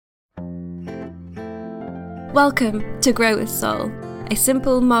Welcome to Grow with Soul, a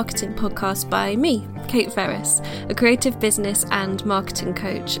simple marketing podcast by me, Kate Ferris, a creative business and marketing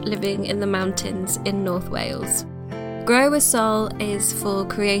coach living in the mountains in North Wales. Grow with Soul is for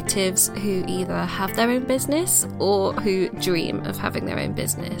creatives who either have their own business or who dream of having their own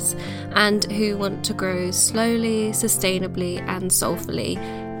business and who want to grow slowly, sustainably and soulfully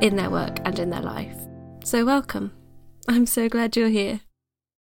in their work and in their life. So welcome. I'm so glad you're here.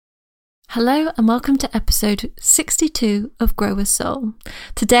 Hello and welcome to episode 62 of Grow with Soul.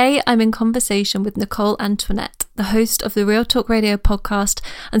 Today I'm in conversation with Nicole Antoinette, the host of the Real Talk Radio podcast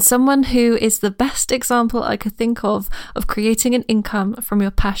and someone who is the best example I could think of creating an income from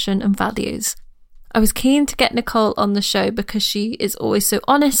your passion and values. I was keen to get Nicole on the show because she is always so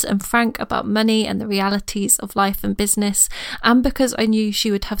honest and frank about money and the realities of life and business, and because I knew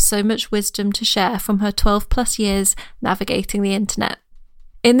she would have so much wisdom to share from her 12 plus years navigating the internet.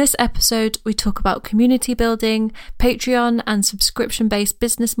 In this episode, we talk about community building, Patreon and subscription-based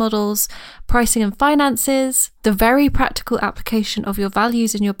business models, pricing and finances, the very practical application of your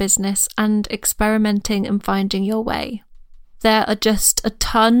values in your business, and experimenting and finding your way. There are just a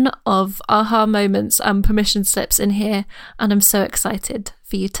ton of aha moments and permission slips in here, and I'm so excited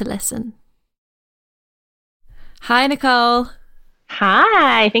for you to listen. Hi, Nicole.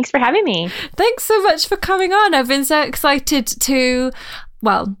 Hi, thanks for having me. Thanks so much for coming on. I've been so excited to,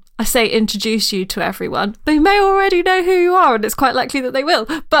 well, I say introduce you to everyone. They may already know who you are, and it's quite likely that they will,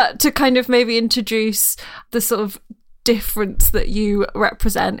 but to kind of maybe introduce the sort of difference that you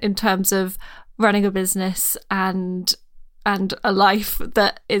represent in terms of running a business and a life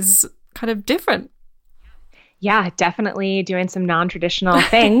that is kind of different. Yeah, definitely doing some non-traditional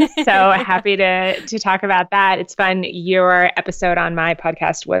things. So happy to talk about that. It's fun. Your episode on my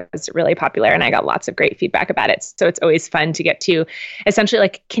podcast was really popular and I got lots of great feedback about it. So it's always fun to get to essentially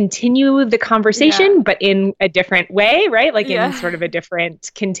like continue the conversation, but in a different way, right? Like in sort of a different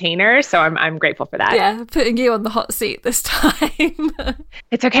container. So I'm grateful for that. Yeah, putting you on the hot seat this time.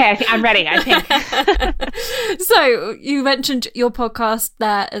 It's okay. I'm ready, I think. So you mentioned your podcast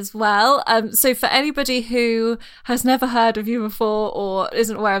there as well. So for anybody who has never heard of you before or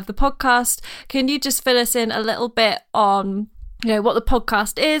isn't aware of the podcast, can you just fill us in a little bit on, what the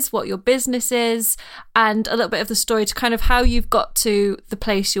podcast is, what your business is, and a little bit of the story to kind of how you've got to the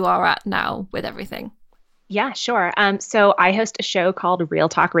place you are at now with everything? Yeah, sure. So I host a show called Real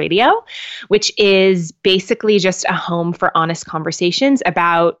Talk Radio, which is basically just a home for honest conversations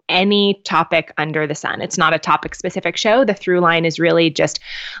about any topic under the sun. It's not a topic specific show. The through line is really just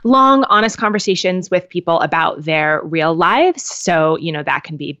long, honest conversations with people about their real lives. So, that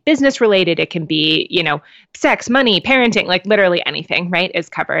can be business related. It can be, sex, money, parenting, like literally anything, right, is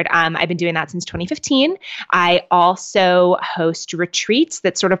covered. I've been doing that since 2015. I also host retreats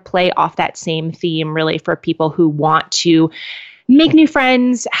that sort of play off that same theme, really, for people who want to make new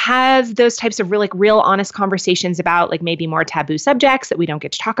friends, have those types of real honest conversations about like maybe more taboo subjects that we don't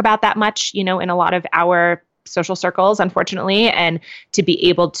get to talk about that much, in a lot of our social circles, unfortunately, and to be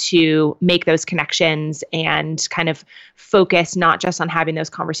able to make those connections and kind of focus not just on having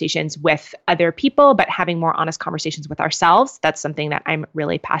those conversations with other people, but having more honest conversations with ourselves. That's something that I'm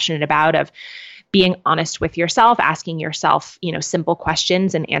really passionate about, of being honest with yourself, asking yourself, simple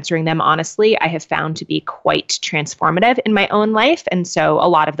questions and answering them honestly, I have found to be quite transformative in my own life. And so a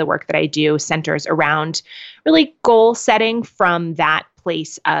lot of the work that I do centers around really goal setting from that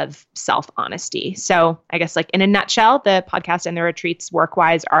place of self-honesty. So I guess like in a nutshell, the podcast and the retreats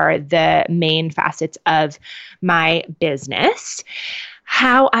work-wise are the main facets of my business.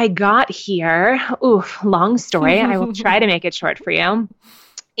 How I got here, long story. I will try to make it short for you.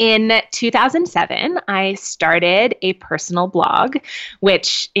 In 2007, I started a personal blog,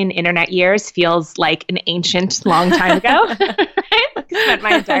 which in internet years feels like an ancient long time ago. I spent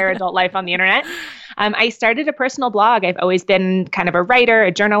my entire adult life on the internet. I started a personal blog. I've always been kind of a writer,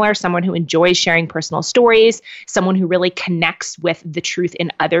 a journaler, someone who enjoys sharing personal stories, someone who really connects with the truth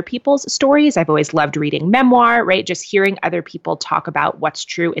in other people's stories. I've always loved reading memoir, right? Just hearing other people talk about what's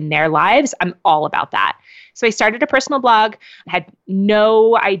true in their lives. I'm all about that. So I started a personal blog, had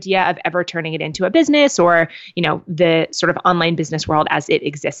no idea of ever turning it into a business or, the sort of online business world as it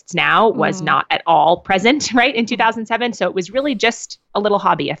exists now was not at all present, right, in 2007. So it was really just a little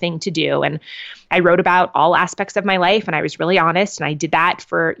hobby, a thing to do. And I wrote about all aspects of my life and I was really honest and I did that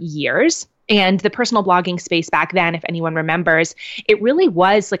for years. And the personal blogging space back then, if anyone remembers, it really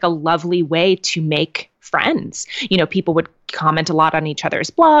was like a lovely way to make friends. People would comment a lot on each other's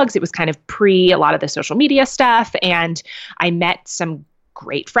blogs. It was kind of pre a lot of the social media stuff. And I met some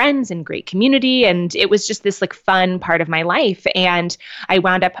great friends and great community. And it was just this like fun part of my life. And I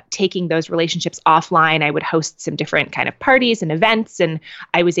wound up taking those relationships offline. I would host some different kind of parties and events. And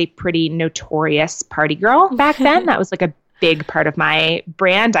I was a pretty notorious party girl back then. That was like a big part of my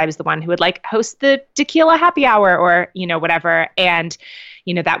brand. I was the one who would like host the tequila happy hour or, whatever. And,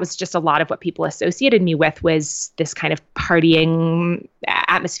 that was just a lot of what people associated me with, was this kind of partying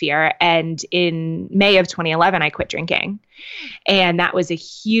atmosphere. And in May of 2011, I quit drinking. And that was a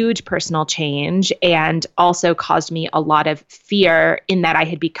huge personal change and also caused me a lot of fear in that I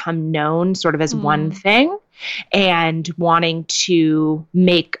had become known sort of as one thing. And wanting to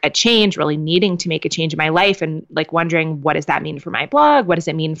make a change, really needing to make a change in my life, and like wondering, what does that mean for my blog? What does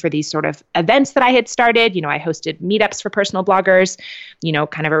it mean for these sort of events that I had started? I hosted meetups for personal bloggers,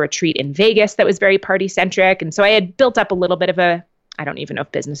 kind of a retreat in Vegas that was very party centric. And so I had built up a little bit of I don't even know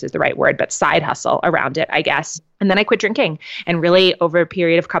if business is the right word, but side hustle around it, I guess. And then I quit drinking and really over a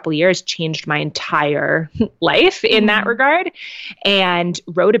period of a couple of years changed my entire life in that regard, and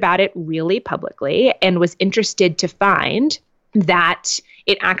wrote about it really publicly and was interested to find that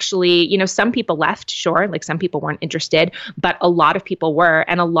it actually, some people left, sure, like some people weren't interested, but a lot of people were.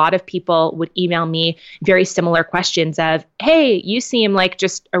 And a lot of people would email me very similar questions of, hey, you seem like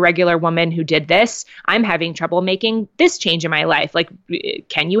just a regular woman who did this. I'm having trouble making this change in my life. Like,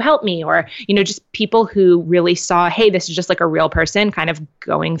 can you help me? Or, just people who really saw, hey, this is just like a real person kind of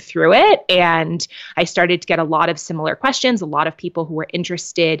going through it. And I started to get a lot of similar questions, a lot of people who were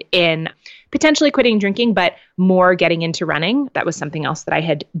interested in potentially quitting drinking, but more getting into running. That was something else that I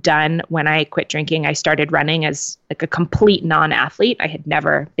had done when I quit drinking. I started running as like a complete non-athlete. I had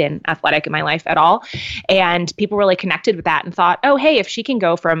never been athletic in my life at all. And people really connected with that and thought, oh, hey, if she can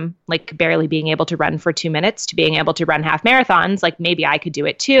go from like barely being able to run for 2 minutes to being able to run half marathons, like maybe I could do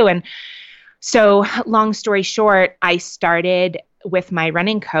it too. And so long story short, I started with my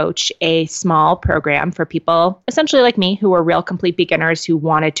running coach a small program for people essentially like me who were real complete beginners who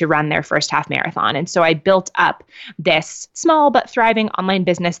wanted to run their first half marathon. And so I built up this small but thriving online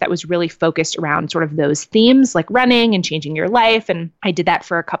business that was really focused around sort of those themes like running and changing your life. And I did that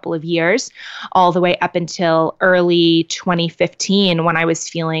for a couple of years, all the way up until early 2015 when I was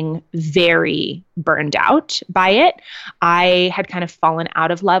feeling very burned out by it. I had kind of fallen out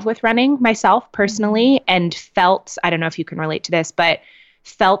of love with running myself personally and felt, I don't know if you can relate to this, but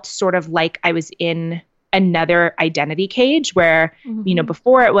felt sort of like I was in another identity cage where,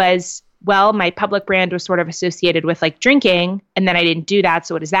 before it was, well, my public brand was sort of associated with like drinking, and then I didn't do that.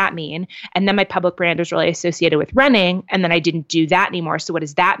 So what does that mean? And then my public brand was really associated with running, and then I didn't do that anymore. So what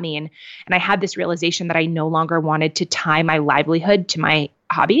does that mean? And I had this realization that I no longer wanted to tie my livelihood to my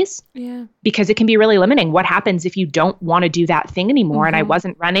hobbies, because it can be really limiting. What happens if you don't want to do that thing anymore? And I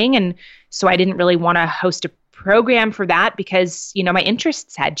wasn't running. And so I didn't really want to host a program for that because, my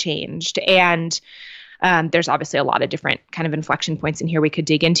interests had changed. And there's obviously a lot of different kind of inflection points in here we could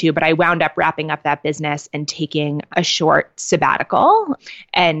dig into, but I wound up wrapping up that business and taking a short sabbatical.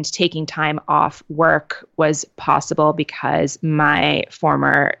 And taking time off work was possible because my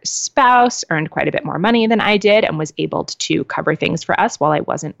former spouse earned quite a bit more money than I did and was able to cover things for us while I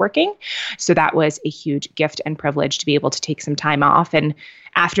wasn't working. So that was a huge gift and privilege to be able to take some time off. And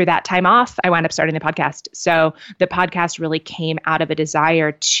after that time off, I wound up starting the podcast. So the podcast really came out of a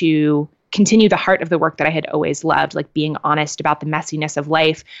desire to continue the heart of the work that I had always loved, like being honest about the messiness of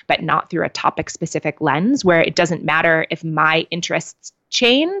life, but not through a topic-specific lens where it doesn't matter if my interests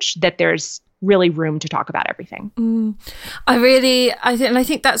change, that there's really room to talk about everything. I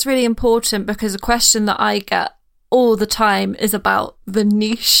think that's really important, because a question that I get all the time is about the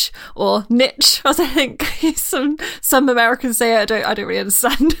niche or niche, as I think some Americans say. I don't really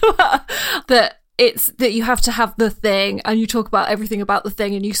understand that. It's that you have to have the thing, and you talk about everything about the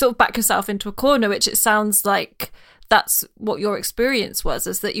thing, and you sort of back yourself into a corner, which it sounds like that's what your experience was,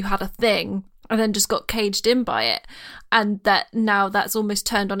 is that you had a thing and then just got caged in by it. And that now that's almost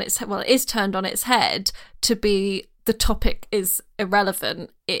turned on its head. Well, it is turned on its head to be the topic is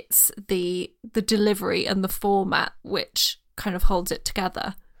irrelevant. It's the delivery and the format which kind of holds it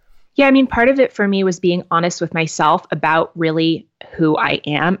together. Yeah, I mean, part of it for me was being honest with myself about really who I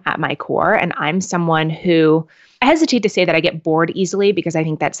am at my core. And I'm someone who, I hesitate to say that I get bored easily because I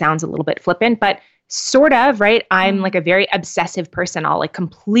think that sounds a little bit flippant, but sort of, right? I'm like a very obsessive person. I'll like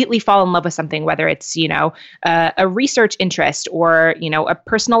completely fall in love with something, whether it's, a research interest or, a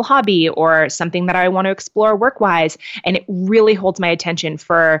personal hobby or something that I want to explore work-wise. And it really holds my attention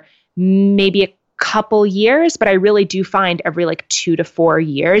for maybe a couple years, but I really do find every like 2 to 4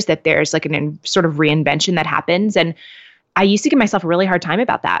 years that there's like sort of reinvention that happens. And I used to give myself a really hard time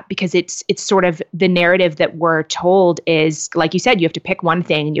about that because it's sort of the narrative that we're told is, like you said, you have to pick one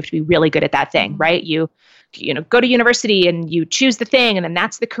thing and you have to be really good at that thing, right? You go to university and you choose the thing and then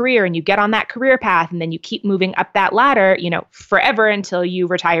that's the career and you get on that career path and then you keep moving up that ladder, forever until you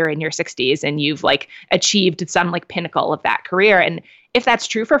retire in your 60s and you've like achieved some like pinnacle of that career. And if that's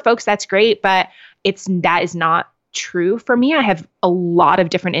true for folks, that's great, but that is not true for me. I have a lot of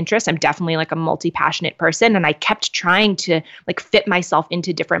different interests. I'm definitely like a multi-passionate person. And I kept trying to like fit myself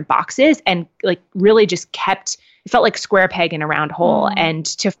into different boxes and like really just it felt like square peg in a round hole. And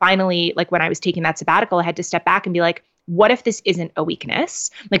to finally, like when I was taking that sabbatical, I had to step back and be like, what if this isn't a weakness?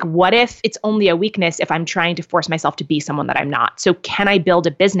 Like, what if it's only a weakness if I'm trying to force myself to be someone that I'm not? So can I build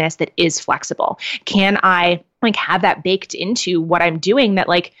a business that is flexible? Can I like have that baked into what I'm doing that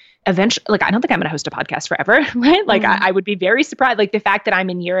like, eventually, like, I don't think I'm going to host a podcast forever, right? Like, I would be very surprised. Like the fact that I'm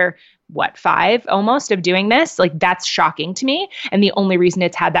in year, 5 almost of doing this, like that's shocking to me. And the only reason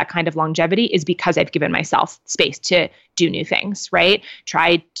it's had that kind of longevity is because I've given myself space to do new things, right?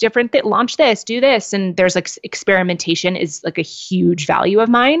 Try different things, launch this, do this. And there's like experimentation is like a huge value of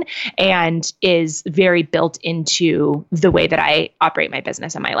mine and is very built into the way that I operate my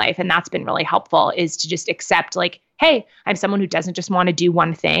business and my life. And that's been really helpful, is to just accept like, hey, I'm someone who doesn't just want to do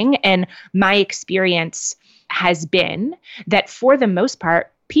one thing. And my experience has been that for the most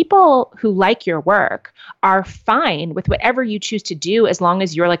part, people who like your work are fine with whatever you choose to do as long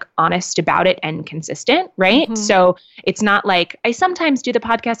as you're like honest about it and consistent, right? Mm-hmm. So it's not like I sometimes do the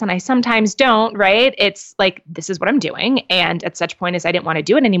podcast and I sometimes don't, right? It's like, this is what I'm doing. And at such point as I didn't want to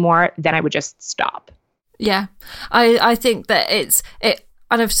do it anymore, then I would just stop. Yeah. I think that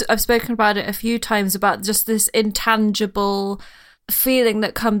and I've spoken about it a few times about just this intangible feeling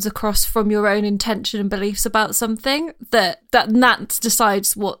that comes across from your own intention and beliefs about something that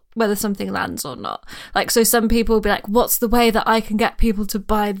decides whether something lands or not. Like, so some people will be like, what's the way that I can get people to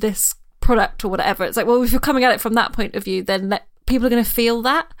buy this product or whatever? It's like, well, if you're coming at it from that point of view, then people are going to feel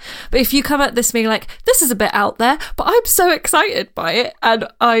that. But if you come at this being like, this is a bit out there, but I'm so excited by it and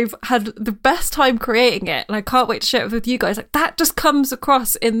I've had the best time creating it and I can't wait to share it with you guys, like that just comes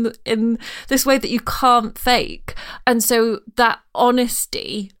across in this way that you can't fake. And so that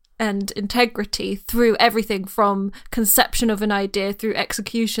honesty and integrity through everything from conception of an idea through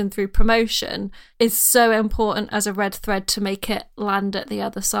execution through promotion is so important as a red thread to make it land at the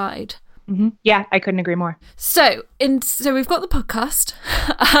other side. Mm-hmm. Yeah, I couldn't agree more. So we've got the podcast,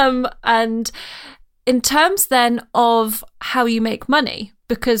 and in terms then of how you make money,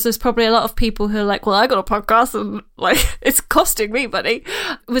 because there's probably a lot of people who are like, well, I got a podcast and like it's costing me money.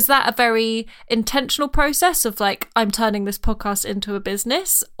 Was that a very intentional process of like, I'm turning this podcast into a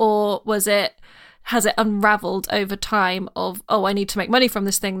business, or has it unraveled over time of, oh, I need to make money from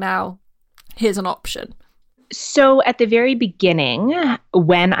this thing now, here's an option? So at the very beginning,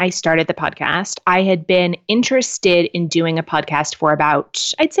 when I started the podcast, I had been interested in doing a podcast for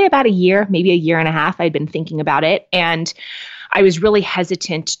I'd say about a year, maybe a year and a half. I'd been thinking about it. And I was really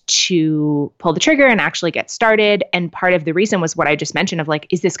hesitant to pull the trigger and actually get started. And part of the reason was what I just mentioned of like,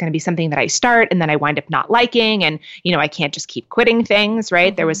 is this going to be something that I start and then I wind up not liking? And, I can't just keep quitting things,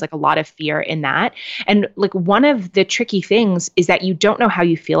 right? Mm-hmm. There was like a lot of fear in that. And like one of the tricky things is that you don't know how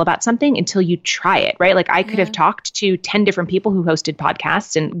you feel about something until you try it, right? Like I could have talked to 10 different people who hosted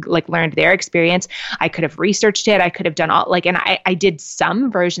podcasts and like learned their experience. I could have researched it. I could have done and I did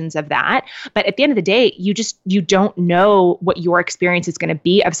some versions of that. But at the end of the day, you don't know what your experience is going to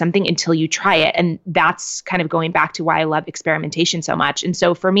be of something until you try it. And that's kind of going back to why I love experimentation so much. And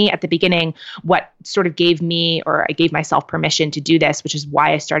so for me at the beginning, what sort of gave myself permission to do this, which is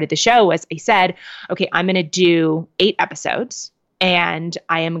why I started the show, was I said, okay, I'm going to do 8 episodes. And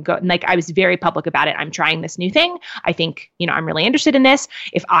I was very public about it. I'm trying this new thing. I think, I'm really interested in this.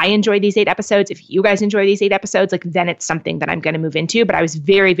 If I enjoy these 8 episodes, if you guys enjoy these 8 episodes, like then it's something that I'm going to move into. But I was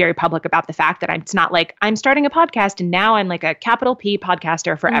very, very public about the fact that it's not like I'm starting a podcast and now I'm like a capital P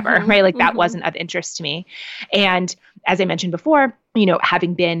podcaster forever, mm-hmm. right? Like that wasn't of interest to me. And as I mentioned before,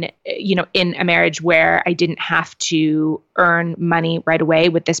 having been, in a marriage where I didn't have to earn money right away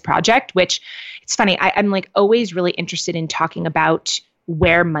with this project, which it's funny, I'm like always really interested in talking about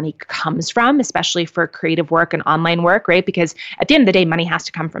where money comes from, especially for creative work and online work, right? Because at the end of the day, money has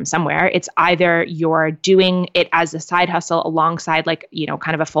to come from somewhere. It's either you're doing it as a side hustle alongside like,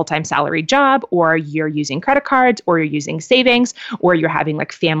 kind of a full-time salary job, or you're using credit cards, or you're using savings, or you're having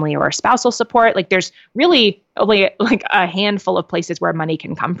like family or spousal support. Like there's really only like a handful of places where money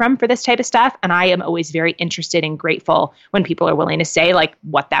can come from for this type of stuff. And I am always very interested and grateful when people are willing to say like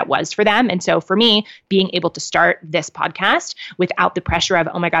what that was for them. And so for me, being able to start this podcast without the pressure of,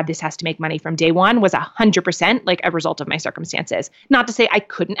 oh my God, this has to make money from day one was 100% like a result of my circumstances. Not to say I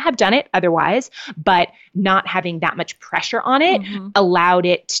couldn't have done it otherwise, but not having that much pressure on it allowed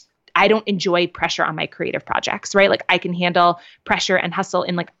it. I don't enjoy pressure on my creative projects, right? Like I can handle pressure and hustle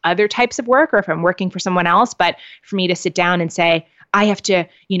in like other types of work or if I'm working for someone else. But for me to sit down and say, I have to,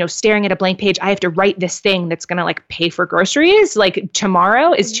 staring at a blank page, I have to write this thing that's going to like pay for groceries like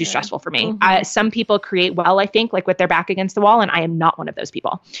tomorrow is too stressful for me. Some people create well, I think, like with their back against the wall, and I am not one of those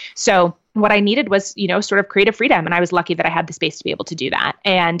people. So what I needed was, sort of creative freedom. And I was lucky that I had the space to be able to do that.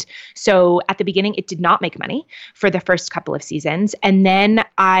 And so at the beginning, it did not make money for the first couple of seasons. And then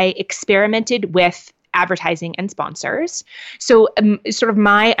I experimented with advertising and sponsors. So sort of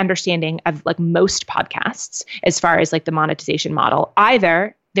my understanding of like most podcasts, as far as like the monetization model,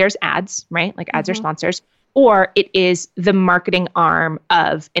 either there's ads, right? Like ads or sponsors, or it is the marketing arm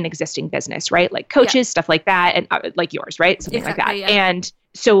of an existing business, right? Like coaches, stuff like that, and like yours, right? Something like that. Yeah. And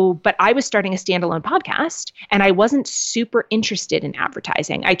so, but I was starting a standalone podcast and I wasn't super interested in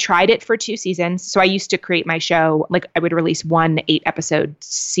advertising. I tried it for 2 seasons. So I used to create my show, like I would release 1 8-episode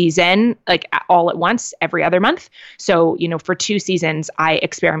season, like all at once every other month. So, for 2 seasons, I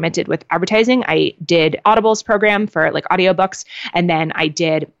experimented with advertising. I did Audible's program for like audiobooks. And then I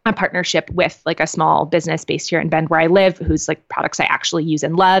did a partnership with like a small business based here in Bend where I live, whose like products I actually use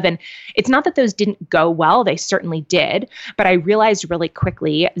and love. And it's not that those didn't go well. They certainly did. But I realized really quickly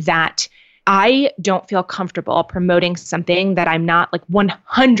that I don't feel comfortable promoting something that I'm not like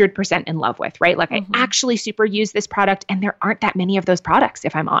 100% in love with, right? Like I actually super use this product and there aren't that many of those products,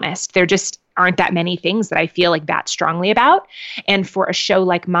 if I'm honest. There just aren't that many things that I feel like that strongly about. And for a show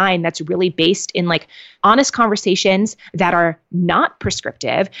like mine, that's really based in like honest conversations that are not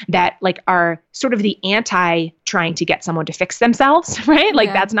prescriptive, that like are sort of the anti trying to get someone to fix themselves, right?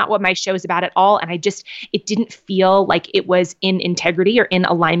 Like that's not what my show is about at all. And it didn't feel like it was in integrity or in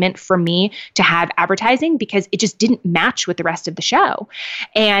alignment for me to have advertising because it just didn't match with the rest of the show.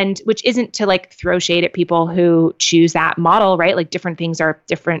 And which isn't to like throw shade at people who choose that model, right? Like different things are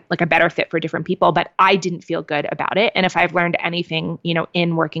different, like a better fit for different people, but I didn't feel good about it. And if I've learned anything,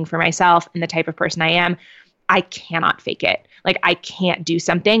 in working for myself and the type of person I am, I cannot fake it. Like I can't do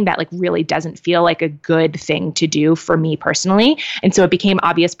something that like really doesn't feel like a good thing to do for me personally. And so it became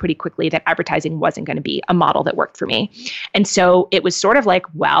obvious pretty quickly that advertising wasn't going to be a model that worked for me. And so it was sort of like,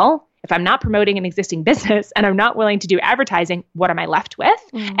 well, if I'm not promoting an existing business and I'm not willing to do advertising, what am I left with?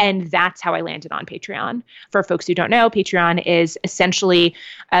 And that's how I landed on Patreon. For folks who don't know, Patreon is essentially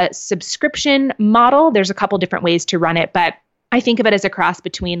a subscription model. There's a couple different ways to run it, but I think of it as a cross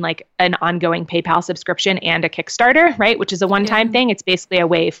between like an ongoing PayPal subscription and a Kickstarter, right? Which is a one-time thing. It's basically a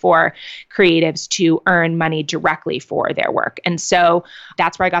way for creatives to earn money directly for their work. And so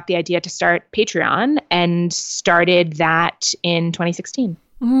that's where I got the idea to start Patreon and started that in 2016.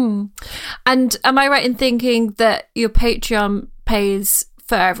 And am I right in thinking that your Patreon pays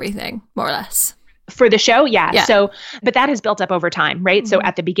for everything, more or less? For the show, yeah. So, but that has built up over time, right? So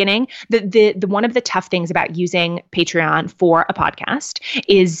at the beginning, the one of the tough things about using Patreon for a podcast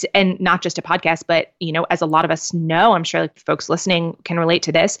is, and not just a podcast, but as a lot of us know, I'm sure like folks listening can relate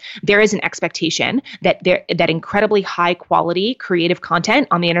to this. There is an expectation that that incredibly high quality creative content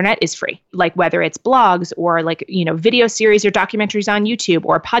on the internet is free, like whether it's blogs or like video series or documentaries on YouTube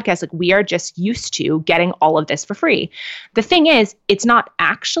or podcasts. Like we are just used to getting all of this for free. The thing is, it's not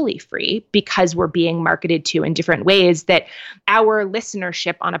actually free because we're being marketed to in different ways, that our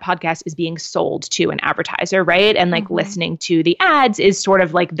listenership on a podcast is being sold to an advertiser, right? And like listening to the ads is sort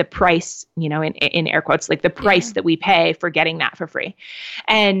of like the price, in air quotes, like the price that we pay for getting that for free.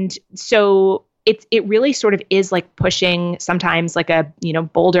 And so it really sort of is like pushing sometimes like a,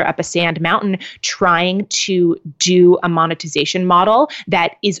 boulder up a sand mountain, trying to do a monetization model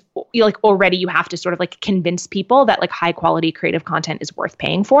that is like already you have to sort of like convince people that like high quality creative content is worth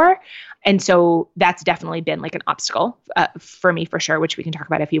paying for. And so that's definitely been like an obstacle for me for sure, which we can talk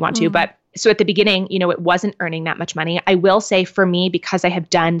about if you want to. But so at the beginning, it wasn't earning that much money. I will say for me, because I have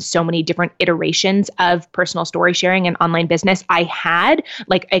done so many different iterations of personal story sharing and online business, I had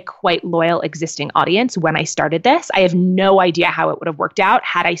like a quite loyal existing audience when I started this. I have no idea how it would have worked out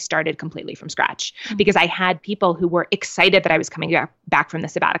had I started completely from scratch, because I had people who were excited that I was coming back from the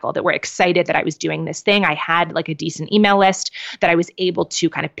sabbatical, that were excited that I was doing this thing. I had like a decent email list that I was able to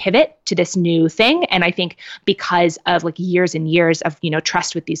kind of pivot to this new thing. And I think because of like years and years of,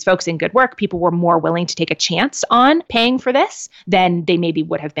 trust with these folks in good work, people were more willing to take a chance on paying for this than they maybe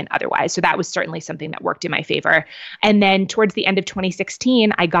would have been otherwise. So that was certainly something that worked in my favor. And then towards the end of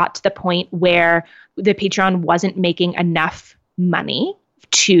 2016, I got to the point where the Patreon wasn't making enough money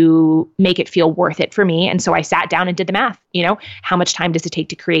to make it feel worth it for me. And so I sat down and did the math, how much time does it take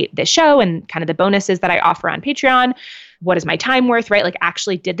to create this show and kind of the bonuses that I offer on Patreon? What is my time worth, right? Like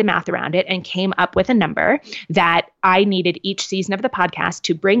actually did the math around it and came up with a number that I needed each season of the podcast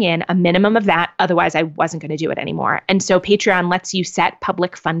to bring in a minimum of that. Otherwise, I wasn't going to do it anymore. And so Patreon lets you set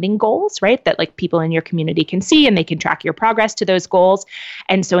public funding goals, right? That like people in your community can see and they can track your progress to those goals.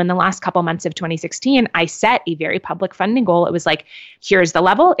 And so in the last couple months of 2016, I set a very public funding goal. It was like, here's the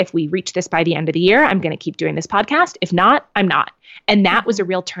level. If we reach this by the end of the year, I'm going to keep doing this podcast. If not, I'm not. And that was a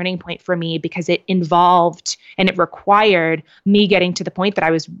real turning point for me because it involved and it required me getting to the point that I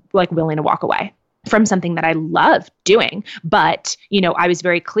was like willing to walk away from something that I love doing. But, I was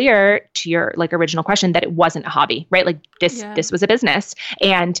very clear to your like original question that it wasn't a hobby, right? Like this was a business.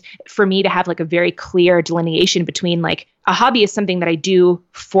 And for me to have like a very clear delineation between like a hobby is something that I do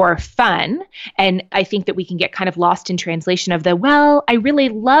for fun. And I think that we can get kind of lost in translation of I really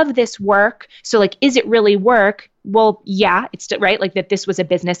love this work. So like, is it really work? Well, yeah, it's right. Like that this was a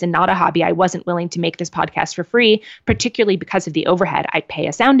business and not a hobby. I wasn't willing to make this podcast for free, particularly because of the overhead. I pay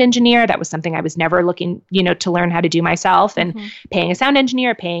a sound engineer. That was something I was never looking, to learn how to do myself, and paying a sound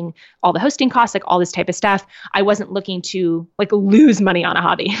engineer, paying all the hosting costs, like all this type of stuff. I wasn't looking to like lose money on a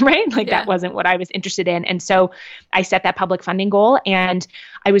hobby, right? Like that wasn't what I was interested in. And so I set that public funding goal, and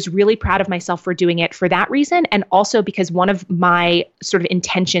I was really proud of myself for doing it for that reason. And also because one of my sort of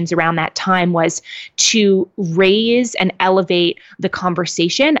intentions around that time was to raise and elevate the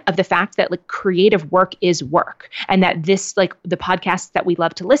conversation of the fact that like creative work is work, and that this like the podcasts that we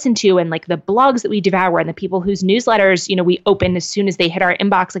love to listen to and like the blogs that we devour and the people whose newsletters, we open as soon as they hit our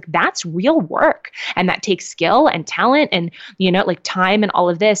inbox, like that's real work. And that takes skill and talent and, like time and all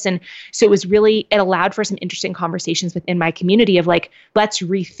of this. And so it allowed for some interesting conversations within my community of like, let's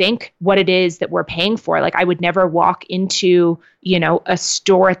rethink what it is that we're paying for. Like I would never walk into, a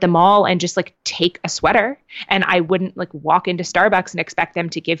store at the mall and just like take a sweater. And I wouldn't like walk into Starbucks and expect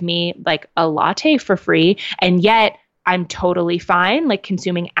them to give me like a latte for free. And yet I'm totally fine, like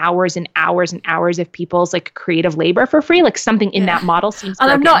consuming hours and hours and hours of people's like creative labor for free. Like something in that model seems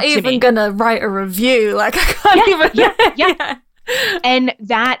broken. And I'm not even going to write a review. Like I can't even. Yeah. And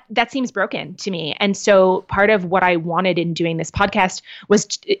that seems broken to me. And so part of what I wanted in doing this podcast was,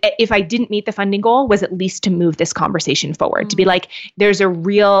 if I didn't meet the funding goal, was at least to move this conversation forward, to be like, there's a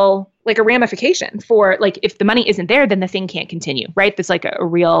real, like a ramification for like, if the money isn't there, then the thing can't continue, right? There's like a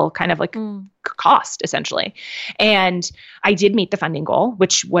real kind of like cost essentially. And I did meet the funding goal,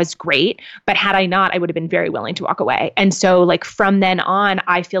 which was great. But had I not, I would have been very willing to walk away. And so like from then on,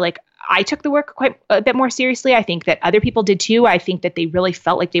 I feel like I took the work quite a bit more seriously. I think that other people did too. I think that they really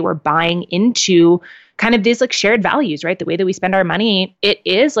felt like they were buying into kind of these like shared values, right? The way that we spend our money, it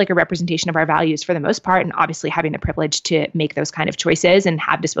is like a representation of our values for the most part. And obviously having the privilege to make those kind of choices and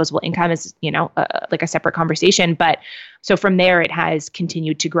have disposable income is, like a separate conversation. But so from there, it has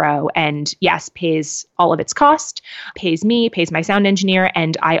continued to grow and yes, pays all of its cost, pays me, pays my sound engineer.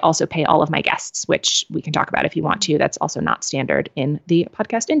 And I also pay all of my guests, which we can talk about if you want to. That's also not standard in the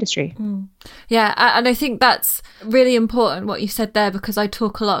podcast industry. Yeah. And I think that's really important what you said there, because I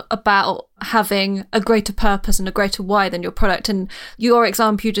talk a lot about having a greater purpose and a greater why than your product. And your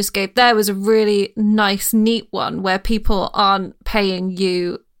example you just gave there was a really nice, neat one where people aren't paying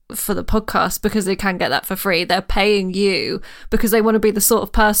you for the podcast because they can get that for free. They're paying you because they want to be the sort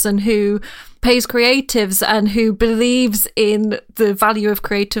of person who pays creatives and who believes in the value of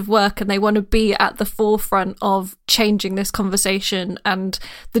creative work, and they want to be at the forefront of changing this conversation and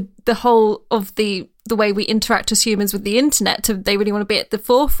the whole of the way we interact as humans with the internet. They really want to be at the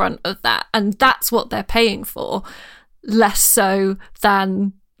forefront of that, and that's what they're paying for, less so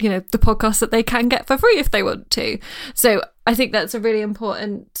than the podcast that they can get for free if they want to. So I think that's a really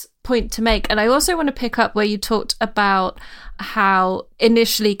important point to make. And I also want to pick up where you talked about how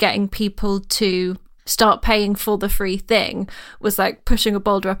initially getting people to start paying for the free thing was like pushing a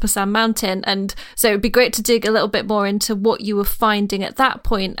boulder up a sand mountain. And so it'd be great to dig a little bit more into what you were finding at that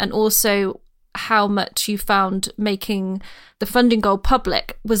point, and also how much you found making the funding goal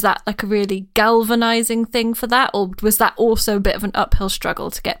public. Was that like a really galvanizing thing for that, or was that also a bit of an uphill struggle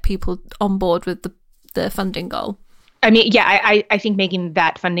to get people on board with the funding goal? I mean, yeah, I think making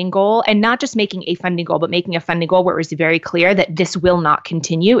that funding goal, and not just making a funding goal, but making a funding goal where it was very clear that this will not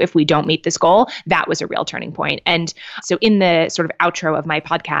continue if we don't meet this goal, that was a real turning point. And so in the sort of outro of my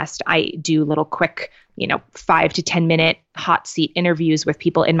podcast, I do little quick 5 to 10 minute hot seat interviews with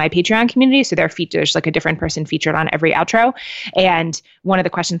people in my Patreon community. So there's like a different person featured on every outro. And one of the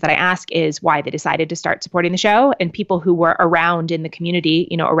questions that I ask is why they decided to start supporting the show. And people who were around in the community,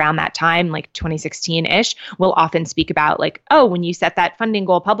 around that time, like 2016-ish, will often speak about like, oh, when you set that funding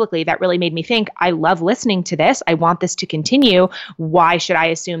goal publicly, that really made me think, I love listening to this. I want this to continue. Why should I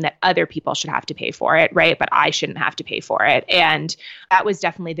assume that other people should have to pay for it, right? But I shouldn't have to pay for it. And that was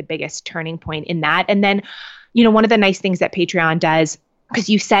definitely the biggest turning point in that. And then, one of the nice things that Patreon does, because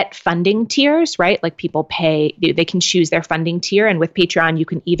you set funding tiers, right? Like people pay, they can choose their funding tier. And with Patreon, you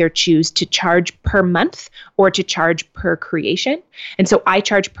can either choose to charge per month or to charge per creation. And so I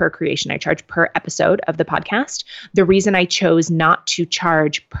charge per creation. I charge per episode of the podcast. The reason I chose not to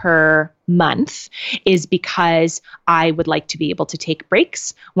charge per month is because I would like to be able to take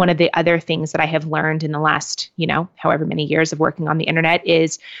breaks. One of the other things that I have learned in the last, however many years of working on the internet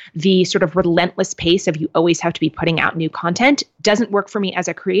is the sort of relentless pace of you always have to be putting out new content doesn't work for me as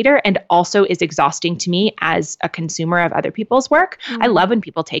a creator and also is exhausting to me as a consumer of other people's work. I love when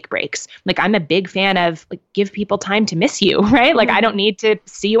people take breaks. Like I'm a big fan of like give people time to miss you, right? Like I don't need to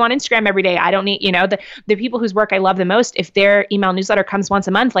see you on Instagram every day. I don't need, the people whose work I love the most, if their email newsletter comes once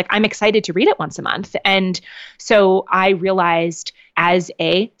a month, like I'm excited to read it once a month. And so I realized as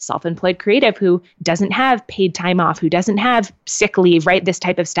a self-employed creative who doesn't have paid time off, who doesn't have sick leave, right? This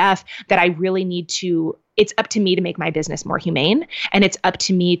type of stuff that I really need to, it's up to me to make my business more humane. And it's up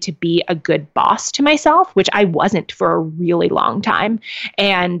to me to be a good boss to myself, which I wasn't for a really long time.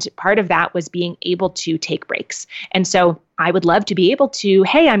 And part of that was being able to take breaks. And so I would love to be able to,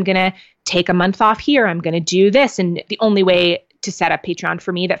 hey, I'm going to take a month off here. I'm going to do this. And the only way to set up Patreon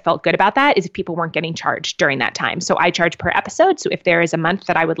for me that felt good about that is if people weren't getting charged during that time. So I charge per episode. So if there is a month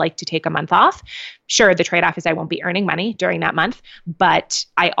that I would like to take a month off, sure, the trade-off is I won't be earning money during that month, but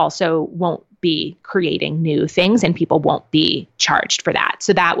I also won't be creating new things and people won't be charged for that.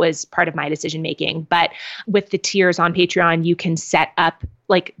 So that was part of my decision making. But with the tiers on Patreon, you can set up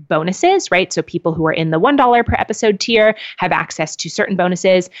like bonuses, right? So people who are in the $1 per episode tier have access to certain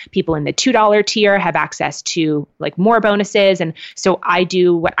bonuses. People in the $2 tier have access to like more bonuses. And so I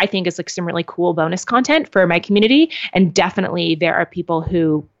do what I think is like some really cool bonus content for my community. And definitely there are people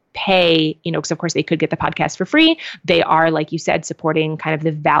who pay, because of course they could get the podcast for free. They are, like you said, supporting kind of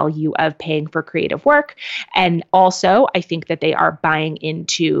the value of paying for creative work. And also I think that they are buying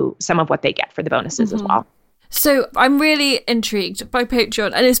into some of what they get for the bonuses as well. So I'm really intrigued by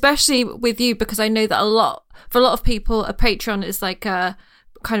Patreon, and especially with you, because I know that for a lot of people, a Patreon is like a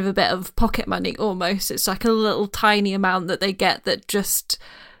kind of a bit of pocket money almost. It's like a little tiny amount that they get that just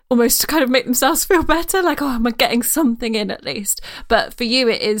almost to kind of make themselves feel better, like, oh, I'm getting something in at least. But for you,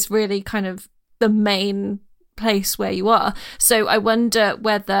 it is really kind of the main place where you are. So I wonder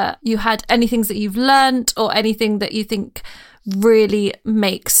whether you had any things that you've learned or anything that you think really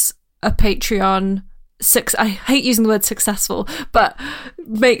makes a Patreon I hate using the word successful, but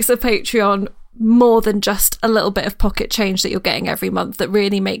makes a Patreon more than just a little bit of pocket change that you're getting every month, that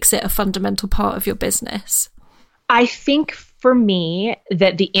really makes it a fundamental part of your business. I think for me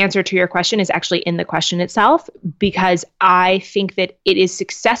that the answer to your question is actually in the question itself, because I think that it is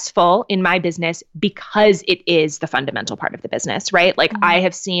successful in my business because it is the fundamental part of the business, right? Like I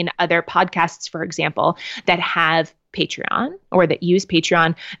have seen other podcasts, for example, that have Patreon or that use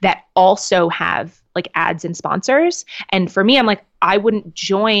Patreon that also have like ads and sponsors. And for me, I'm like, I wouldn't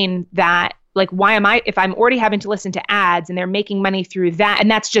join that. Like, why am if I'm already having to listen to ads and they're making money through that? And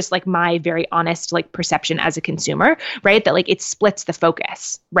that's just like my very honest, like perception as a consumer, right? That like it splits the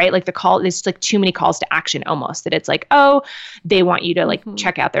focus, right? Like there's like too many calls to action almost, that it's like, oh, they want you to like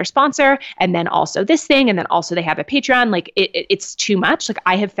check out their sponsor and then also this thing. And then also they have a Patreon. Like it's too much. Like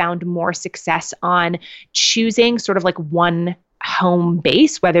I have found more success on choosing sort of like one home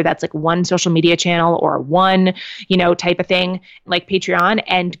base, whether that's like one social media channel or one, type of thing like Patreon,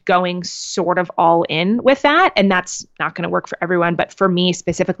 and going sort of all in with that. And that's not going to work for everyone. But for me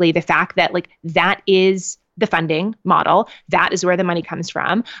specifically, the fact that like that is the funding model, that is where the money comes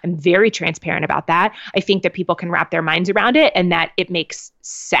from. I'm very transparent about that. I think that people can wrap their minds around it and that it makes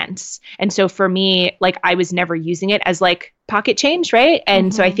sense. And so for me, like I was never using it as like pocket change, right?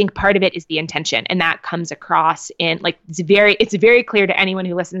 And so I think part of it is the intention, and that comes across in like it's very clear to anyone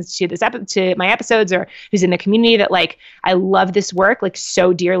who listens to to my episodes or who's in the community that like I love this work like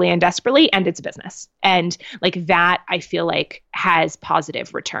so dearly and desperately, and it's a business. And like that I feel like has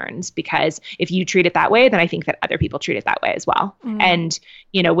positive returns, because if you treat it that way, then I think that other people treat it that way as well. And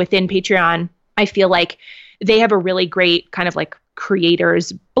within Patreon, I feel like they have a really great kind of like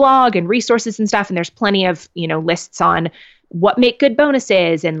creators blog and resources and stuff. And there's plenty of, lists on what make good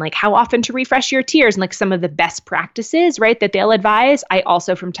bonuses and like how often to refresh your tiers and like some of the best practices, right, that they'll advise. I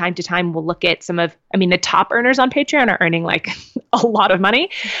also from time to time will look at the top earners on Patreon are earning like a lot of money.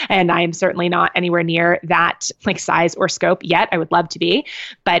 And I am certainly not anywhere near that like size or scope yet. I would love to be,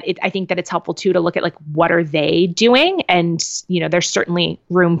 but I think that it's helpful too to look at like what are they doing? And, there's certainly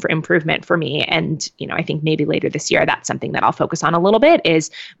room for improvement for me. And, I think maybe later this year, that's something that I'll focus on a little bit is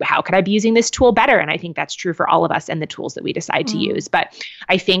how could I be using this tool better? And I think that's true for all of us and the tools that we decide to use. But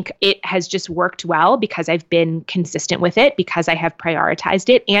I think it has just worked well because I've been consistent with it, because I have prioritized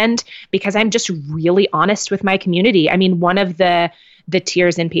it, and because I'm just really honest with my community. I mean, one of the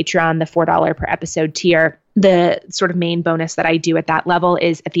tiers in Patreon, the $4 per episode tier, the sort of main bonus that I do at that level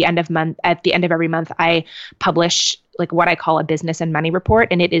is at the end of every month, I publish like what I call a business and money report.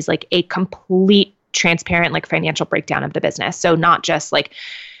 And it is like a complete transparent like financial breakdown of the business. So not just like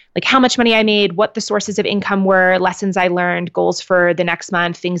how much money I made, what the sources of income were, lessons I learned, goals for the next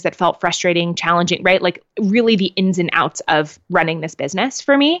month, things that felt frustrating, challenging, right? Like really the ins and outs of running this business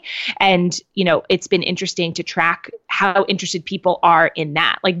for me. And, it's been interesting to track how interested people are in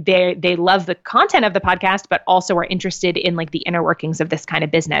that. Like they love the content of the podcast, but also are interested in like the inner workings of this kind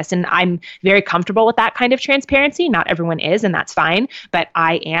of business. And I'm very comfortable with that kind of transparency. Not everyone is, and that's fine, but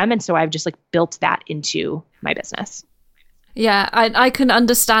I am. And so I've just like built that into my business. Yeah, I can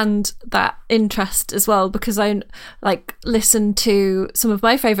understand that interest as well, because I like listen to some of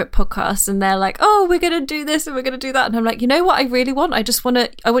my favorite podcasts and they're like, oh, we're going to do this and we're going to do that. And I'm like, you know what I really want?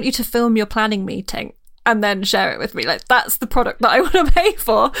 I want you to film your planning meeting and then share it with me. Like that's the product that I want to pay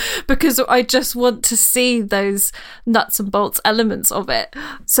for, because I just want to see those nuts and bolts elements of it.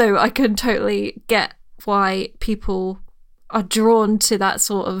 So I can totally get why people are drawn to that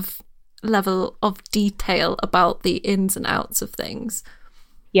sort of level of detail about the ins and outs of things.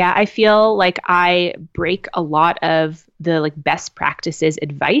 Yeah, I feel like I break a lot of the like best practices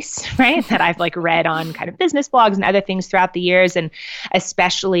advice, right? That I've like read on kind of business blogs and other things throughout the years, and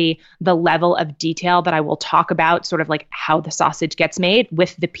especially the level of detail that I will talk about sort of like how the sausage gets made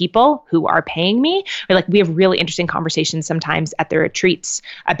with the people who are paying me. Or like we have really interesting conversations sometimes at the retreats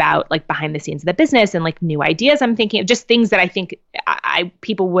about like behind the scenes of the business and like new ideas I'm thinking of, just things that I think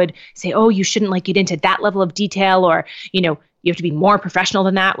people would say, oh, you shouldn't like get into that level of detail, or, you have to be more professional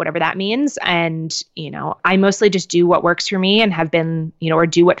than that, whatever that means. And, I mostly just do what works for me and have been, or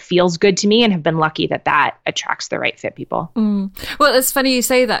do what feels good to me, and have been lucky that attracts the right fit people. Well, it's funny you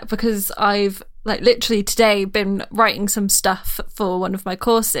say that, because I've like literally today been writing some stuff for one of my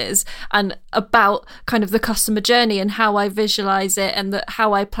courses and about kind of the customer journey and how I visualize it and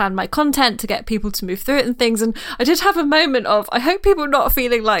how I plan my content to get people to move through it and things. And I did have a moment of, I hope people are not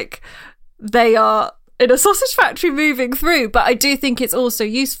feeling like they are in a sausage factory moving through, but I do think it's also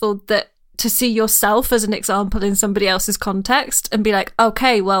useful to see yourself as an example in somebody else's context and be like,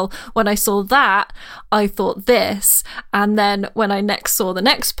 okay, well, when I saw that, I thought this. And then when I next saw the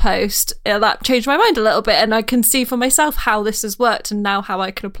next post, that changed my mind a little bit. And I can see for myself how this has worked and now how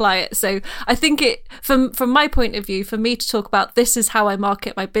I can apply it. So I think from my point of view, for me to talk about this is how I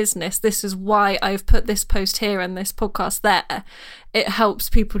market my business, this is why I've put this post here and this podcast there, it helps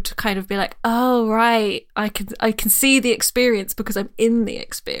people to kind of be like, oh, right, I can see the experience because I'm in the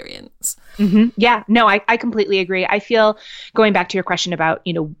experience. Mm-hmm. Yeah, no, I completely agree. I feel, going back to your question about,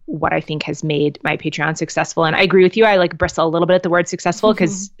 what I think has made my Patreon successful, and I agree with you, I like bristle a little bit at the word successful,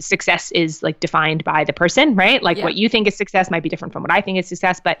 because success is like defined by the person, right? Like what you think is success might be different from what I think is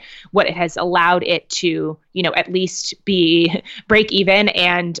success, but what it has allowed it to, at least be break even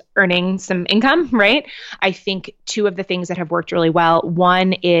and earning some income, right? I think two of the things that have worked really well,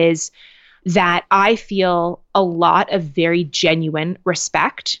 one is that I feel a lot of very genuine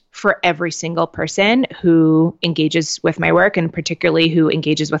respect for every single person who engages with my work, and particularly who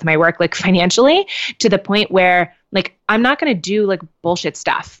engages with my work like financially, to the point where like I'm not going to do like bullshit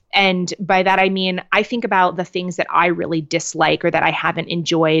stuff. And by that, I mean, I think about the things that I really dislike or that I haven't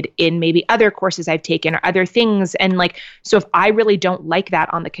enjoyed in maybe other courses I've taken or other things. And like, so if I really don't like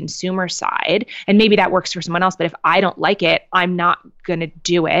that on the consumer side, and maybe that works for someone else, but if I don't like it, I'm not going to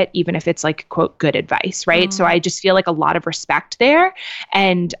do it, even if it's like, quote, good advice, right? So I just feel like a lot of respect there.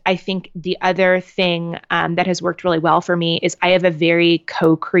 And I think the other thing that has worked really well for me is I have a very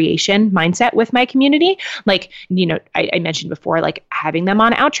co-creation mindset with my community. Like, you know, I mentioned before, like having them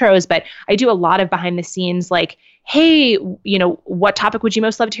on outros, but I do a lot of behind the scenes, like, hey, you know, what topic would you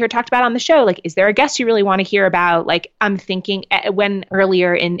most love to hear talked about on the show? Like, is there a guest you really want to hear about? Like, I'm thinking when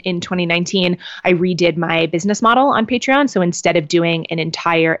earlier in 2019, I redid my business model on Patreon. So instead of doing an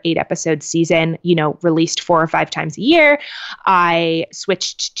entire 8-episode season, you know, released 4 or 5 times a year, I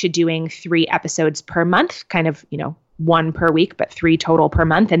switched to doing 3 episodes per month, kind of, you know, 1 per week, but 3 total per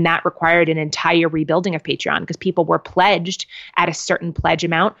month. And that required an entire rebuilding of Patreon because people were pledged at a certain pledge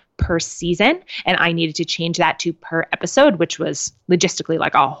amount per season. And I needed to change that to per episode, which was logistically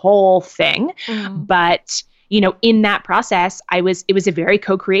like a whole thing. But, you know, in that process, it was a very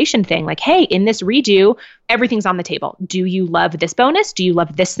co-creation thing. Like, hey, in this redo, everything's on the table. Do you love this bonus? Do you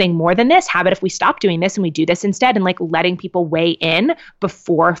love this thing more than this? How about if we stop doing this and we do this instead? And like letting people weigh in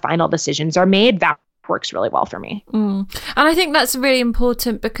before final decisions are made. That works really well for me. And I think that's really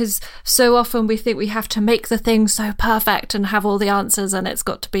important because so often we think we have to make the thing so perfect and have all the answers and it's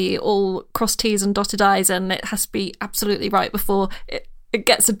got to be all crossed T's and dotted I's and it has to be absolutely right before it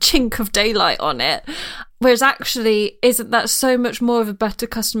gets a chink of daylight on it. Whereas actually, isn't that so much more of a better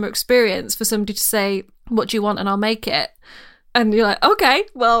customer experience for somebody to say, what do you want? And I'll make it. And you're like, okay,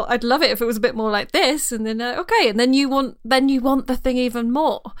 well, I'd love it if it was a bit more like this. And then, okay. And then you want the thing even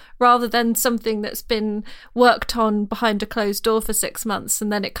more rather than something that's been worked on behind a closed door for 6 months.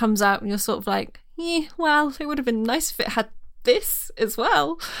 And then it comes out and you're sort of like, well, it would have been nice if it had this as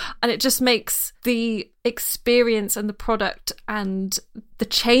well. And it just makes the experience and the product and the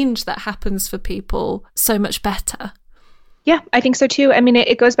change that happens for people so much better. Yeah, I think so too. I mean,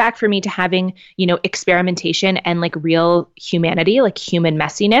 it goes back for me to having, you know, experimentation and like real humanity, like human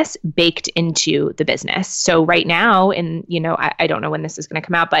messiness baked into the business. So right now, and, you know, I don't know when this is going to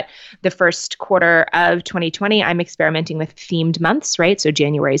come out, but the first quarter of 2020, I'm experimenting with themed months, right? So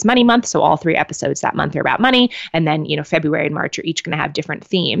January is money month. So all 3 episodes that month are about money. And then, you know, February and March are each going to have different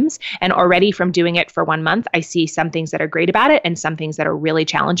themes. And already from doing it for 1 month, I see some things that are great about it and some things that are really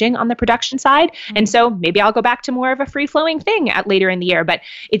challenging on the production side. And so maybe I'll go back to more of a free-flowing thing at later in the year. But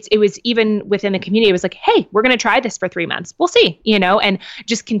it was even within the community, it was like, hey, we're going to try this for 3 months. We'll see, you know, and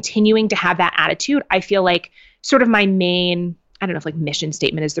just continuing to have that attitude. I feel like sort of my main, I don't know if like mission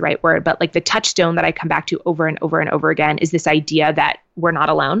statement is the right word, but like the touchstone that I come back to over and over and over again is this idea that we're not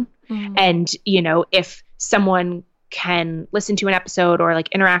alone. And, you know, if someone can listen to an episode or like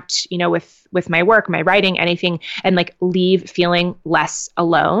interact, you know, with my work, my writing, anything, and like leave feeling less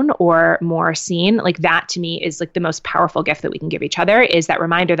alone or more seen, like that to me is like the most powerful gift that we can give each other, is that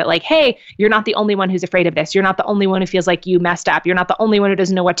reminder that like, hey, you're not the only one who's afraid of this. You're not the only one who feels like you messed up. You're not the only one who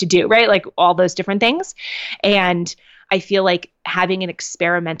doesn't know what to do, right? Like all those different things. And I feel like having an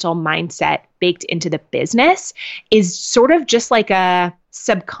experimental mindset baked into the business is sort of just like a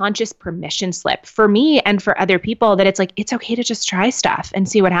subconscious permission slip for me and for other people, that it's like, it's okay to just try stuff and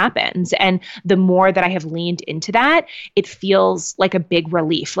see what happens. And the more that I have leaned into that, it feels like a big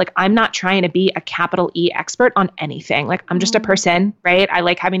relief. Like I'm not trying to be a capital E expert on anything. Like I'm just a person, right? I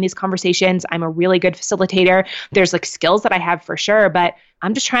like having these conversations. I'm a really good facilitator. There's like skills that I have for sure, but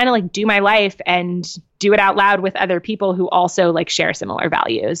I'm just trying to like do my life and do it out loud with other people who also like share similar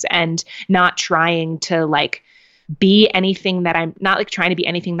values, and not trying to like be anything that I'm not, like trying to be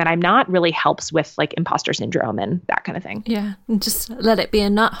anything that I'm not, really helps with like imposter syndrome and that kind of thing. Yeah. And just let it be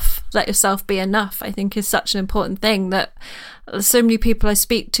enough. Let yourself be enough, I think is such an important thing, that so many people I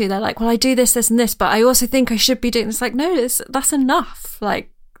speak to, they're like, well, I do this, this and this, but I also think I should be doing this. Like, no, that's enough.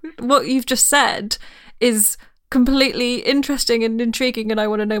 Like what you've just said is completely interesting and intriguing and I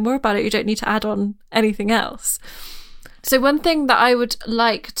want to know more about it. You don't need to add on anything else. So one thing that I would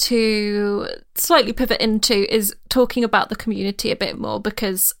like to slightly pivot into is talking about the community a bit more,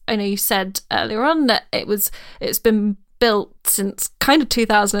 because I know you said earlier on that it's been built since kind of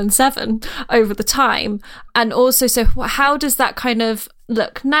 2007 over the time. And also, so how does that kind of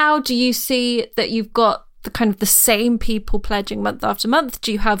look now? Do you see that you've got the kind of the same people pledging month after month?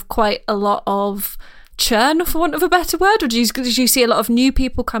 Do you have quite a lot of churn, for want of a better word, or do you see a lot of new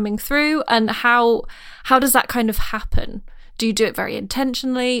people coming through? And how does that kind of happen? Do you do it very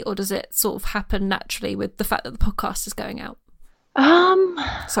intentionally, or does it sort of happen naturally with the fact that the podcast is going out?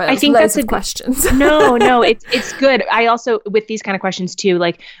 Sorry, I think loads that's of questions. No, it's good. I also, with these kind of questions too,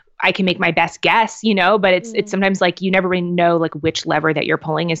 like I can make my best guess, but it's sometimes like you never really know like which lever that you're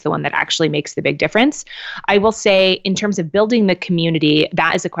pulling is the one that actually makes the big difference. I will say in terms of building the community,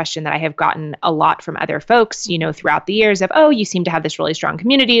 that is a question that I have gotten a lot from other folks, throughout the years of, oh, you seem to have this really strong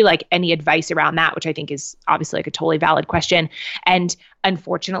community, like any advice around that, which I think is obviously like a totally valid question. And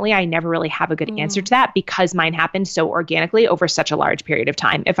unfortunately, I never really have a good answer to that because mine happened so organically over such a large period of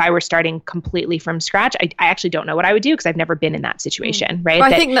time. If I were starting completely from scratch, I actually don't know what I would do because I've never been in that situation, right?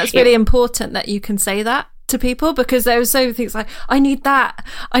 Well, I think that's really important that you can say that to people because there are so things like, I need that.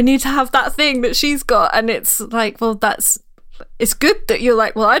 I need to have that thing that she's got. And it's like, well, it's good that you're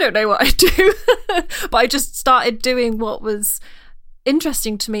like, well, I don't know what I do. But I just started doing what was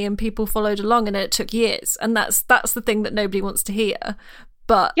interesting to me and people followed along and it took years. And that's the thing that nobody wants to hear.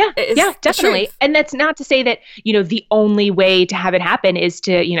 But yeah, definitely. And that's not to say that, the only way to have it happen is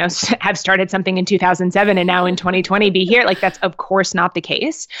to, have started something in 2007 and now in 2020 be here. Like that's of course not the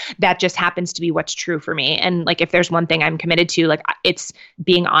case. That just happens to be what's true for me. And like, if there's one thing I'm committed to, like it's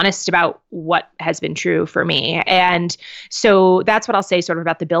being honest about what has been true for me. And so that's what I'll say sort of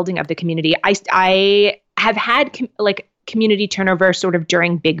about the building of the community. I have had community turnover sort of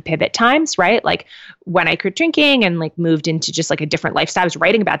during big pivot times, right? Like when I quit drinking and like moved into just like a different lifestyle, I was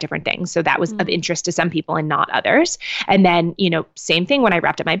writing about different things. So that was of interest to some people and not others. And then, same thing when I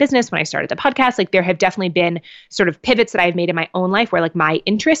wrapped up my business, when I started the podcast, like there have definitely been sort of pivots that I've made in my own life where like my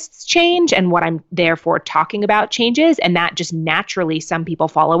interests change and what I'm therefore talking about changes. And that just naturally some people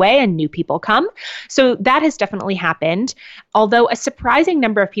fall away and new people come. So that has definitely happened. Although a surprising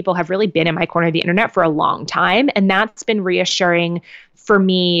number of people have really been in my corner of the internet for a long time. And that's been reassuring for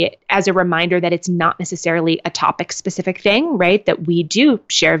me as a reminder that it's not necessarily a topic specific thing, right? That we do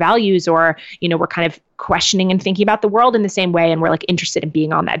share values or, we're kind of questioning and thinking about the world in the same way. And we're like interested in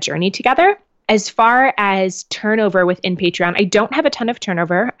being on that journey together. As far as turnover within Patreon, I don't have a ton of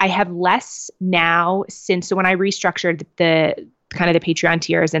turnover. I have less now so when I restructured the kind of the Patreon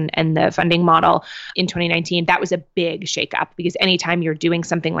tiers and the funding model in 2019, that was a big shakeup because anytime you're doing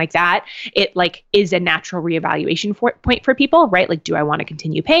something like that, it like is a natural reevaluation point for people, right? Like, do I want to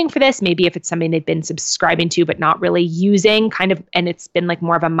continue paying for this? Maybe if it's something they've been subscribing to, but not really using kind of, and it's been like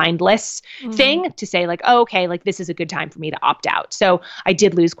more of a mindless thing to say like, oh, okay, like this is a good time for me to opt out. So I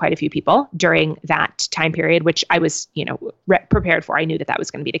did lose quite a few people during that time period, which I was, prepared for. I knew that was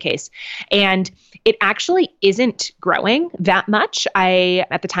going to be the case. And it actually isn't growing that much.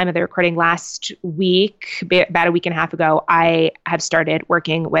 At the time of the recording last week, about a week and a half ago, I have started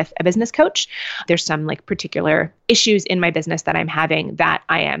working with a business coach. There's some like particular issues in my business that I'm having that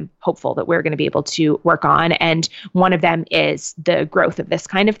I am hopeful that we're going to be able to work on. And one of them is the growth of this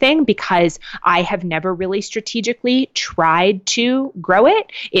kind of thing, because I have never really strategically tried to grow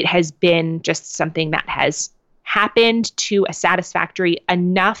it. It has been just something that has happened to a satisfactory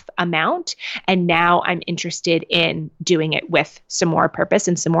enough amount. And now I'm interested in doing it with some more purpose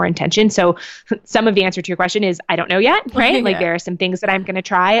and some more intention. So some of the answer to your question is, I don't know yet, right? Yeah. Like there are some things that I'm going to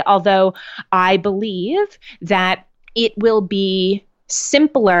try, although I believe that it will be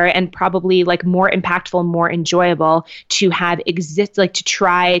simpler and probably like more impactful, more enjoyable to have to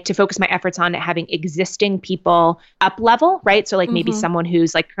try to focus my efforts on having existing people up level, right? So like maybe someone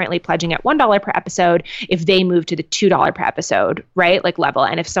who's like currently pledging at $1 per episode, if they move to the $2 per episode, right? Like level.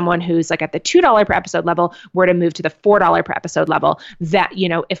 And if someone who's like at the $2 per episode level were to move to the $4 per episode level, that,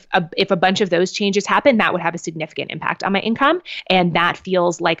 if a bunch of those changes happen, that would have a significant impact on my income. And that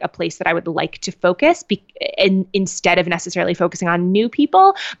feels like a place that I would like to focus instead of necessarily focusing on new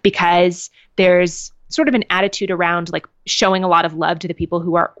people, because there's sort of an attitude around like showing a lot of love to the people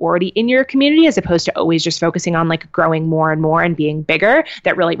who are already in your community, as opposed to always just focusing on like growing more and more and being bigger.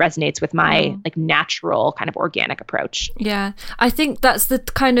 That really resonates with my like natural kind of organic approach. Yeah. I think that's the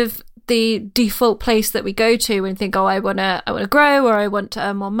kind of the default place that we go to and think, oh, I want to grow, or I want to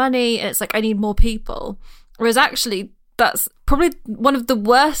earn more money. And it's like, I need more people. Whereas actually that's probably one of the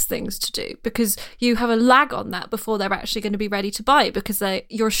worst things to do, because you have a lag on that before they're actually going to be ready to buy, because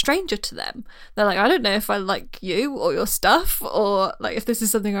you're a stranger to them. They're like, I don't know if I like you or your stuff, or like if this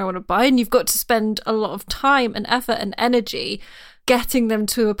is something I want to buy. And you've got to spend a lot of time and effort and energy getting them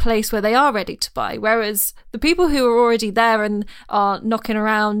to a place where they are ready to buy. Whereas the people who are already there and are knocking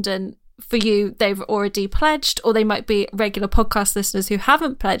around, and for you, they've already pledged, or they might be regular podcast listeners who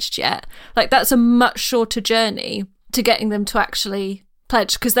haven't pledged yet. Like that's a much shorter journey to getting them to actually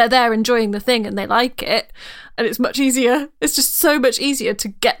pledge, because they're there enjoying the thing and they like it, and it's much easier. It's just so much easier to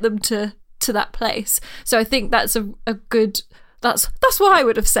get them to that place. So I think that's a good That's what I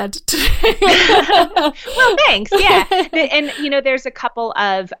would have said today. Well, thanks. Yeah. And, there's a couple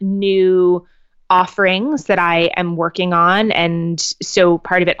of new offerings that I am working on. And so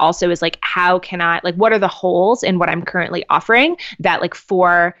part of it also is like, how can I, like, what are the holes in what I'm currently offering that, like,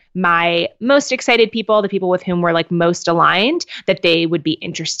 for my most excited people, the people with whom we're like most aligned, that they would be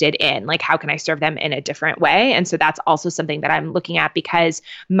interested in, like, how can I serve them in a different way? And so that's also something that I'm looking at, because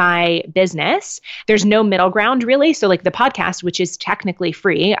my business, there's no middle ground really. So like the podcast, which is technically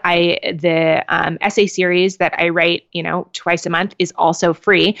free, the essay series that I write, twice a month is also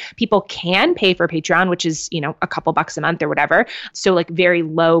free. People can pay for Patreon, which is, a couple bucks a month or whatever. So like very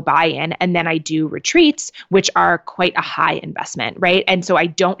low buy-in. And then I do retreats, which are quite a high investment, right? And so I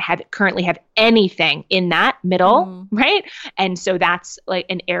don't currently have anything in that middle, right? And so that's like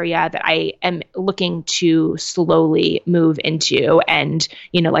an area that I am looking to slowly move into. And,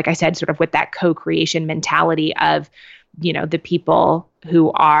 like I said, sort of with that co-creation mentality of, the people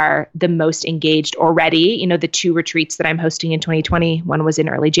who are the most engaged already. The 2 retreats that I'm hosting in 2020, one was in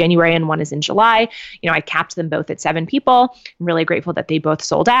early January and one is in July. I capped them both at 7 people. I'm really grateful that they both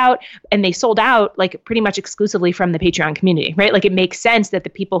sold out, and they sold out like pretty much exclusively from the Patreon community, right? Like it makes sense that the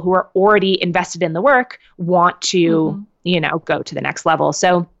people who are already invested in the work want to, go to the next level.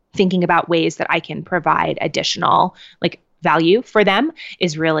 So thinking about ways that I can provide additional like value for them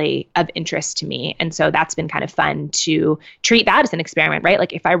is really of interest to me. And so that's been kind of fun to treat that as an experiment, right?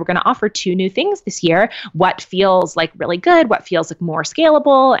 Like if I were going to offer 2 new things this year, what feels like really good, what feels like more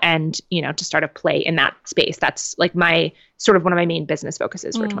scalable, and, to start to play in that space. That's like my sort of one of my main business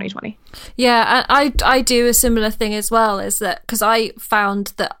focuses for 2020. Yeah, I do a similar thing as well, is that because I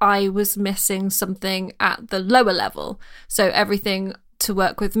found that I was missing something at the lower level. So everything to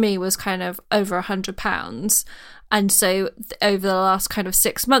work with me was kind of over £100. And so over the last kind of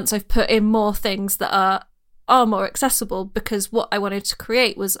 6 months, I've put in more things that are more accessible, because what I wanted to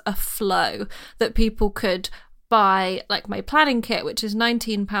create was a flow that people could buy, like my planning kit, which is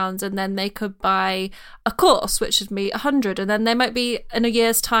 £19, and then they could buy a course, which would be £100, and then there might be in a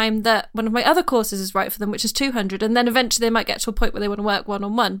year's time that one of my other courses is right for them, which is £200, and then eventually they might get to a point where they want to work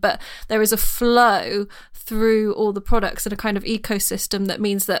one-on-one. But there is a flow through all the products and a kind of ecosystem that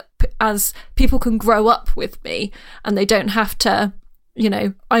means that as people can grow up with me, and they don't have to,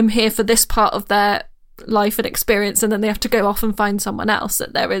 I'm here for this part of their life and experience, and then they have to go off and find someone else,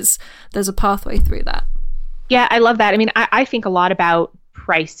 that there's a pathway through that. Yeah, I love that. I mean, I think a lot about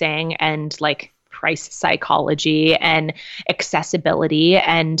pricing and like price psychology and accessibility,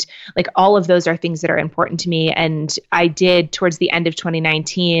 and like all of those are things that are important to me. And I did towards the end of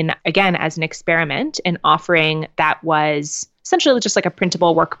 2019, again, as an experiment, an offering that was essentially just like a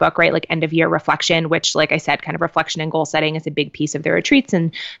printable workbook, right? Like end of year reflection, which, like I said, kind of reflection and goal setting is a big piece of the retreats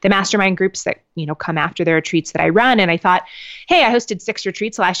and the mastermind groups that, come after the retreats that I run. And I thought, hey, I hosted 6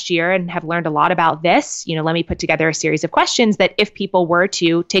 retreats last year and have learned a lot about this. Let me put together a series of questions that if people were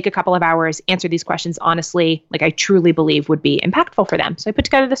to take a couple of hours, answer these questions honestly, like I truly believe would be impactful for them. So I put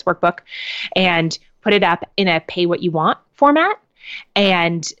together this workbook and put it up in a pay what you want format.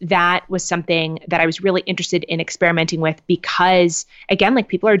 And that was something that I was really interested in experimenting with, because again, like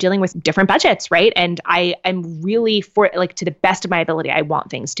people are dealing with different budgets, right? And I am really to the best of my ability, I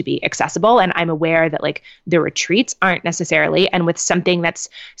want things to be accessible. And I'm aware that like the retreats aren't necessarily, and with something that's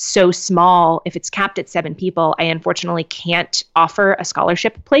so small, if it's capped at 7 people, I unfortunately can't offer a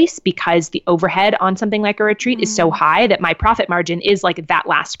scholarship place, because the overhead on something like a retreat is so high that my profit margin is like that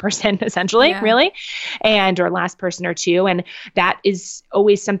last person essentially, really, or last person or 2. And that is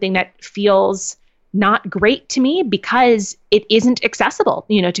always something that feels not great to me, because it isn't accessible,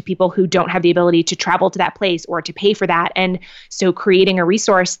 to people who don't have the ability to travel to that place or to pay for that. And so creating a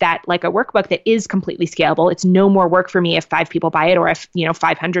resource that, like a workbook that is completely scalable, it's no more work for me if 5 people buy it or if,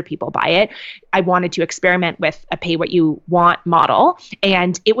 500 people buy it. I wanted to experiment with a pay what you want model,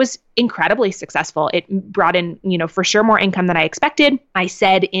 and it was incredibly successful. It brought in, for sure more income than I expected. I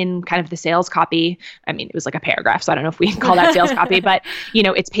said in kind of the sales copy, I mean, it was like a paragraph, so I don't know if we can call that sales copy, but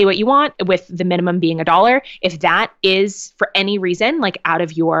it's pay what you want with the minimum being $1. If that is for any reason, like out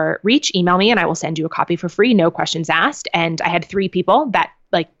of your reach, email me and I will send you a copy for free, no questions asked. And I had 3 people that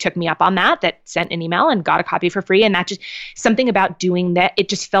like took me up on that sent an email and got a copy for free. And that just something about doing that, it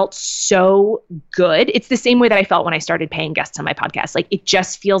just felt so good. It's the same way that I felt when I started paying guests on my podcast. Like it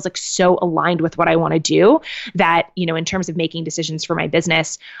just feels like so aligned with what I want to do that, in terms of making decisions for my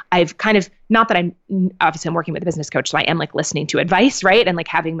business, I've kind of, not that I'm working with a business coach, so I am like listening to advice, right? And like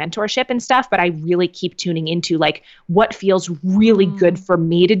having mentorship and stuff, but I really keep tuning into like what feels really good for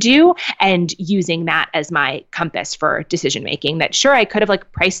me to do and using that as my compass for decision making. That sure, I could have like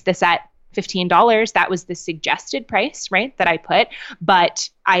priced this at $15. That was the suggested price, right, that I put. But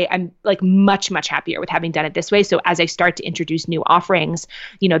I'm like much, much happier with having done it this way. So as I start to introduce new offerings,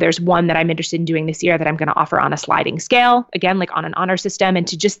 there's one that I'm interested in doing this year that I'm going to offer on a sliding scale, again, like on an honor system, and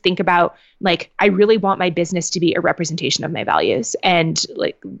to just think about like, I really want my business to be a representation of my values, and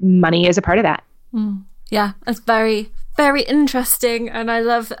like money is a part of that. Yeah, that's very, very interesting. And I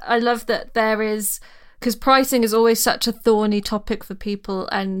love that there is, because pricing is always such a thorny topic for people,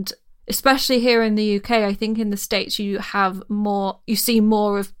 and especially here in the UK, I think in the States you see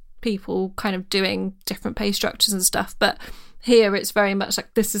more of people kind of doing different pay structures and stuff, but here it's very much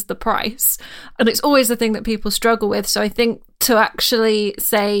like, this is the price. And it's always the thing that people struggle with. So I think to actually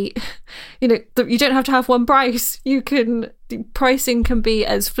say, that you don't have to have one price. Pricing can be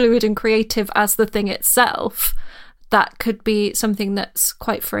as fluid and creative as the thing itself. That could be something that's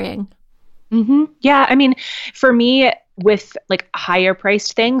quite freeing. Mm-hmm. Yeah. I mean, for me, with like higher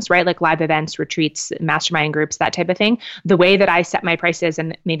priced things, right? Like live events, retreats, mastermind groups, that type of thing. The way that I set my prices,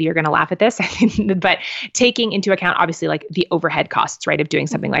 and maybe you're going to laugh at this, but taking into account obviously like the overhead costs, right, of doing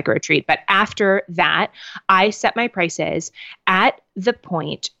something like a retreat. But after that, I set my prices at the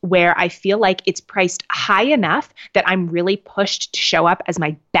point where I feel like it's priced high enough that I'm really pushed to show up as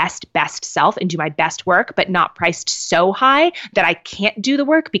my best self and do my best work, but not priced so high that I can't do the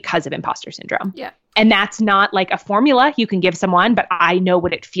work because of imposter syndrome. Yeah. And that's not like a formula you can give someone, but I know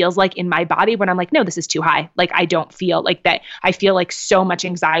what it feels like in my body when I'm like, no, this is too high. Like, I don't feel like that. I feel like so much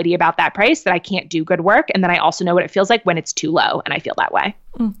anxiety about that price that I can't do good work. And then I also know what it feels like when it's too low, and I feel that way.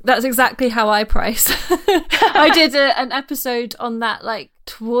 That's exactly how I price. I did an episode on that like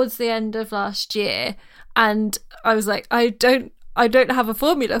towards the end of last year, and I was like, I don't have a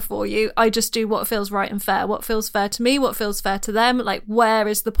formula for you. I just do what feels right and fair. What feels fair to me, what feels fair to them. Like, where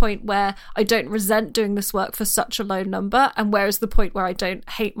is the point where I don't resent doing this work for such a low number? And where is the point where I don't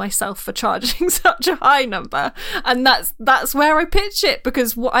hate myself for charging such a high number? And that's where I pitch it,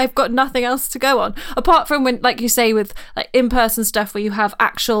 because I've got nothing else to go on. Apart from when, like you say, with like in-person stuff where you have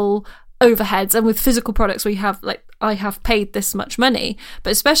actual overheads, and with physical products where you have like, I have paid this much money.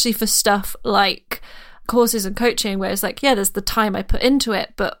 But especially for stuff like courses and coaching, where it's like, yeah, there's the time I put into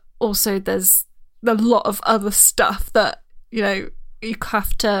it, but also there's a lot of other stuff that you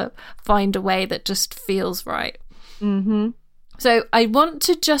have to find a way that just feels right. Mm-hmm. So I want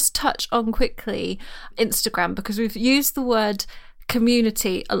to just touch on quickly Instagram, because we've used the word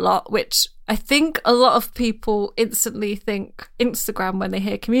community a lot, which I think a lot of people instantly think Instagram when they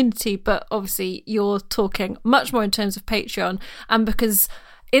hear community, but obviously you're talking much more in terms of Patreon, and because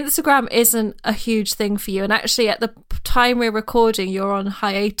Instagram isn't a huge thing for you. And actually, at the time we're recording, you're on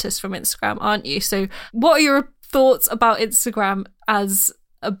hiatus from Instagram, aren't you? So what are your thoughts about Instagram as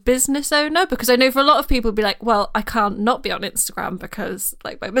a business owner? Because I know for a lot of people be like, well, I can't not be on Instagram because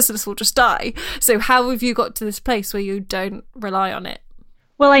like my business will just die. So how have you got to this place where you don't rely on it?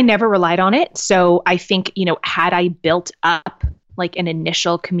 Well, I never relied on it. So I think, had I built up like an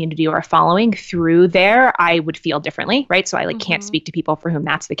initial community or a following through there, I would feel differently, right? So I can't speak to people for whom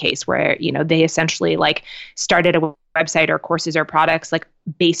that's the case, where, they essentially like started a website or courses or products like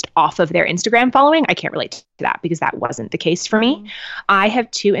based off of their Instagram following. I can't relate to that because that wasn't the case for me. I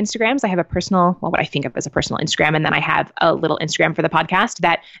have two Instagrams. I have a personal, what I think of as a personal Instagram, and then I have a little Instagram for the podcast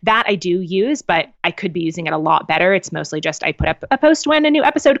that I do use, but I could be using it a lot better. It's mostly just I put up a post when a new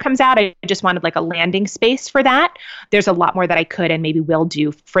episode comes out. I just wanted like a landing space for that. There's a lot more that I could and maybe will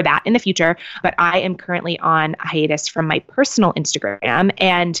do for that in the future, but I am currently on hiatus from my personal Instagram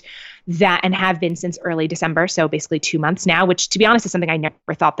and have been since early December. So basically 2 months now, which to be honest is something I never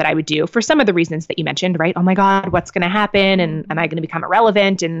thought that I would do for some of the reasons that you mentioned, right? Oh my God, what's going to happen? And am I going to become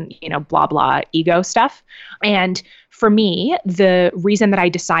irrelevant? And, blah, blah, ego stuff. And for me, the reason that I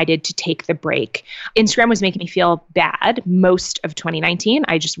decided to take the break, Instagram was making me feel bad most of 2019.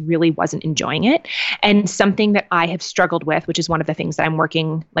 I just really wasn't enjoying it. And something that I have struggled with, which is one of the things that I'm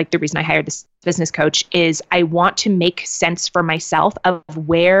working, like the reason I hired this business coach, is I want to make sense for myself of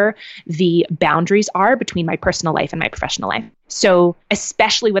where the boundaries are between my personal life and my professional life. So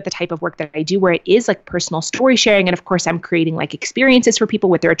especially with the type of work that I do, where it is like personal story sharing, and of course I'm creating like experiences for people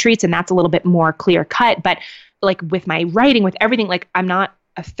with their retreats, and that's a little bit more clear cut, but like with my writing, with everything, like I'm not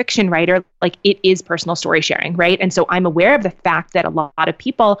a fiction writer, like it is personal story sharing, right? And so I'm aware of the fact that a lot of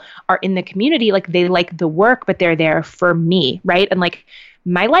people are in the community, like they like the work, but they're there for me, right? And like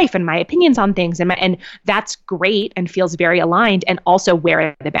my life and my opinions on things. And that's great and feels very aligned. And also, where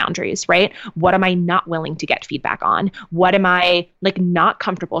are the boundaries, right? What am I not willing to get feedback on? What am I like not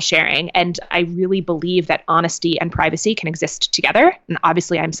comfortable sharing? And I really believe that honesty and privacy can exist together. And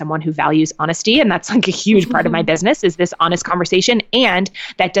obviously I'm someone who values honesty, and that's like a huge part of my business is this honest conversation. And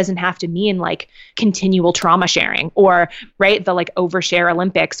that doesn't have to mean like continual trauma sharing or right, the like overshare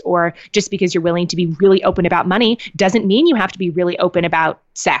Olympics, or just because you're willing to be really open about money doesn't mean you have to be really open about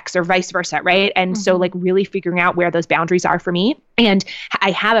sex or vice versa, right? And so like really figuring out where those boundaries are for me. And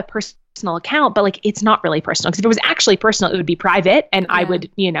I have a personal account, but like it's not really personal, because if it was actually personal, it would be private and I would,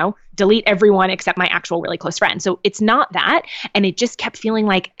 delete everyone except my actual really close friends. So it's not that. And it just kept feeling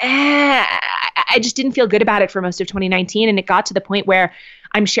like, I just didn't feel good about it for most of 2019. And it got to the point where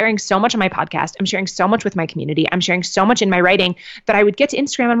I'm sharing so much on my podcast. I'm sharing so much with my community. I'm sharing so much in my writing that I would get to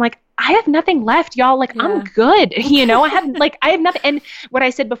Instagram and I'm like, I have nothing left, y'all. Like, I'm good. I have nothing. And what I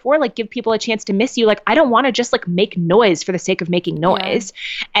said before, like give people a chance to miss you. Like, I don't want to just like make noise for the sake of making noise.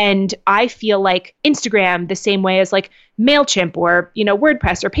 Yeah. And I feel like Instagram, the same way as like MailChimp or,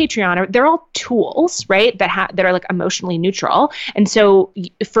 WordPress or Patreon, or they're all tools, right? That are like emotionally neutral. And so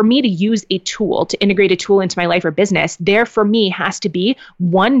for me to use a tool, to integrate a tool into my life or business, there for me has to be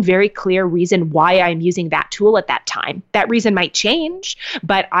one very clear reason why I'm using that tool at that time. That reason might change,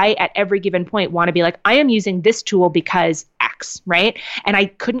 but I, at every given point, want to be like, I am using this tool because X, right? And I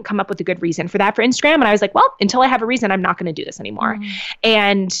couldn't come up with a good reason for that for Instagram. And I was like, well, until I have a reason, I'm not going to do this anymore.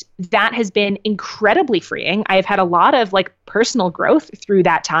 And that has been incredibly freeing. I've had a lot of like personal growth through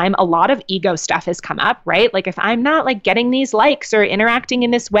that time. A lot of ego stuff has come up, right? Like if I'm not like getting these likes or interacting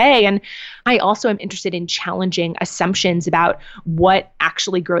in this way. And I also am interested in challenging assumptions about what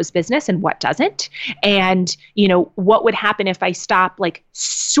actually grows business and what doesn't. And, what would happen if I stop like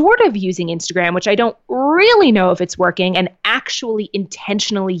sort of using Instagram, which I don't really know if it's working, and actually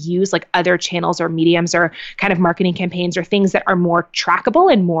intentionally use like other channels or mediums or kind of marketing campaigns or things that are more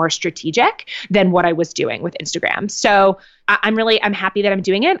trackable and more strategic than what I was doing with Instagram. So I'm happy that I'm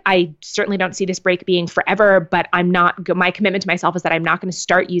doing it. I certainly don't see this break being forever, but my commitment to myself is that I'm not going to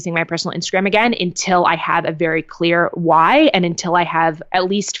start using my personal Instagram again until I have a very clear why, and until I have, at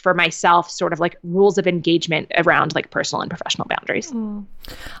least for myself, sort of like rules of engagement around like personal and professional boundaries.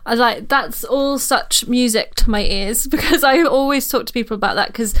 I like, that's all such music to my ears, because I always talk to people about that,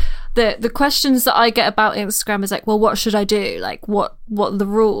 because the questions that I get about Instagram is like, well, what should I do? Like, what are the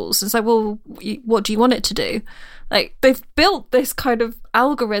rules? It's like, well, what do you want it to do? Like, they've built this kind of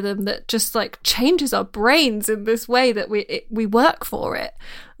algorithm that just like changes our brains in this way that we work for it.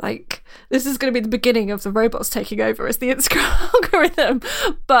 Like, this is going to be the beginning of the robots taking over as the Instagram algorithm.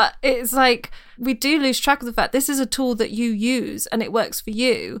 But it's like, we do lose track of the fact this is a tool that you use and it works for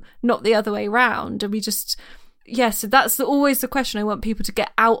you, not the other way around. And we just... so that's always the question I want people to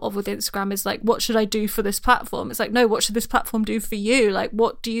get out of with Instagram is like, what should I do for this platform? It's like, no, what should this platform do for you? Like,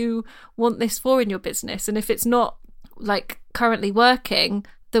 what do you want this for in your business? And if it's not like currently working,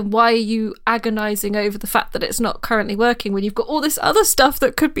 then why are you agonizing over the fact that it's not currently working when you've got all this other stuff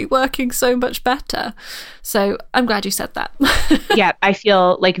that could be working so much better? So I'm glad you said that. Yeah, I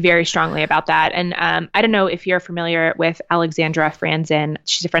feel like very strongly about that. And I don't know if you're familiar with Alexandra Franzen.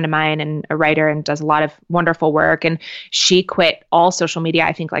 She's a friend of mine and a writer and does a lot of wonderful work. And she quit all social media,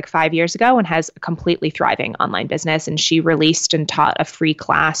 I think like 5 years ago, and has a completely thriving online business. And she released and taught a free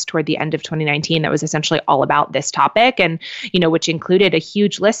class toward the end of 2019 that was essentially all about this topic, and, which included a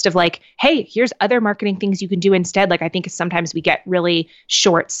huge list of like, hey, here's other marketing things you can do instead. Like, I think sometimes we get really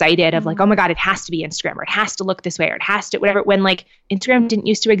short-sighted of like, oh my God, it has to be Instagram, or it has to look this way, or it has to whatever, when like Instagram didn't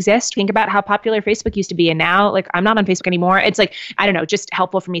used to exist. Think about how popular Facebook used to be. And now like I'm not on Facebook anymore. It's like, I don't know, just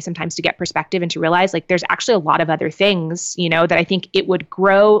helpful for me sometimes to get perspective and to realize like there's actually a lot of other things, that I think it would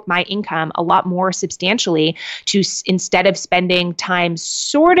grow my income a lot more substantially to, instead of spending time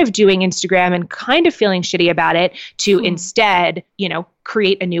sort of doing Instagram and kind of feeling shitty about it, to instead,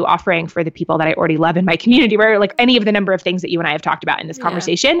 create a new offering for the people that I already love in my community, where like any of the number of things that you and I have talked about in this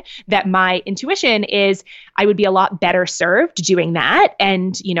conversation, that my intuition is I would be a lot better served doing that.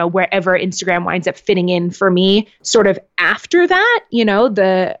 And, wherever Instagram winds up fitting in for me sort of after that,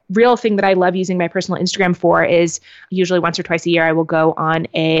 the real thing that I love using my personal Instagram for is usually once or twice a year, I will go on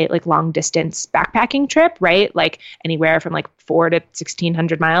a like long distance backpacking trip, right? Like anywhere from like 400 to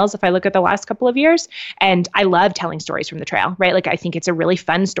 1,600 miles if I look at the last couple of years. And I love telling stories from the trail, right? Like I think it's a really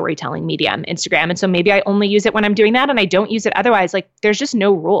fun storytelling medium, Instagram. And so maybe I only use it when I'm doing that and I don't use it otherwise. Like there's just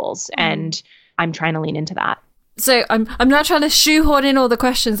no rules. And I'm trying to lean into that. So I'm not trying to shoehorn in all the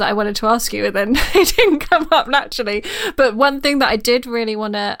questions that I wanted to ask you, and then it didn't come up naturally. But one thing that I did really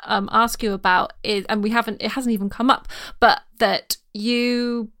want to ask you about is, and it hasn't even come up, but that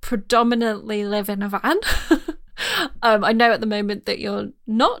you predominantly live in a van. I know at the moment that you're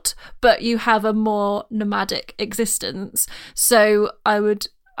not, but you have a more nomadic existence. So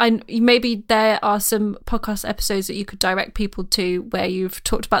maybe there are some podcast episodes that you could direct people to where you've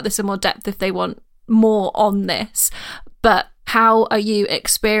talked about this in more depth if they want more on this. But how are you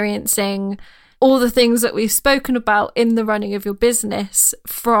experiencing all the things that we've spoken about in the running of your business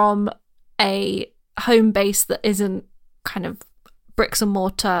from a home base that isn't kind of bricks and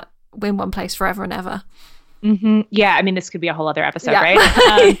mortar in one place forever and ever? Mm-hmm. Yeah, I mean, this could be a whole other episode,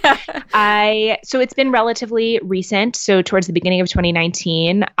 right? So it's been relatively recent. So towards the beginning of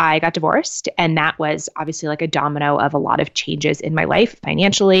 2019, I got divorced, and that was obviously like a domino of a lot of changes in my life,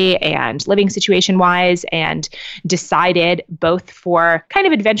 financially and living situation wise, and decided, both for kind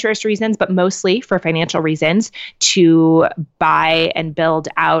of adventurous reasons, but mostly for financial reasons, to buy and build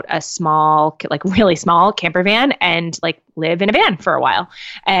out a small, like really small camper van and like live in a van for a while.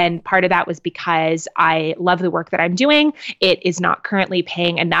 And part of that was because I love the work that I'm doing. It is not currently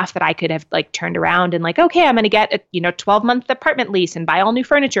paying enough that I could have like turned around and like, okay, I'm going to get a 12-month apartment lease and buy all new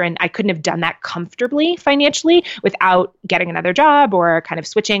furniture. And I couldn't have done that comfortably financially without getting another job or kind of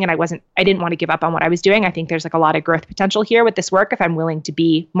switching. And I didn't want to give up on what I was doing. I think there's like a lot of growth potential here with this work if I'm willing to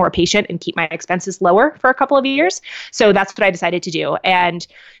be more patient and keep my expenses lower for a couple of years. So that's what I decided to do. And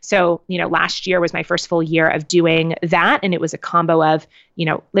so, last year was my first full year of doing that. And it was a combo of,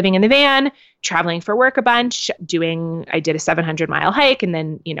 living in the van, traveling for work a bunch, I did a 700-mile hike. And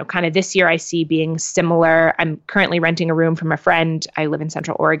then, kind of this year I see being similar. I'm currently renting a room from a friend. I live in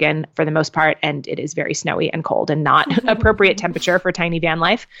Central Oregon for the most part, and it is very snowy and cold and not appropriate temperature for tiny van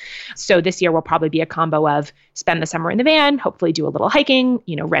life. So this year will probably be a combo of spend the summer in the van, hopefully do a little hiking,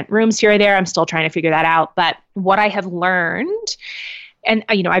 rent rooms here or there. I'm still trying to figure that out. But what I have learned, and,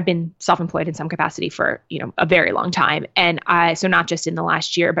 I've been self-employed in some capacity for, a very long time. And so not just in the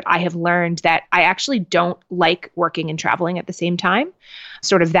last year, but I have learned that I actually don't like working and traveling at the same time.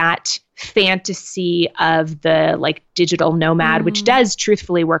 Sort of that fantasy of the like digital nomad, which does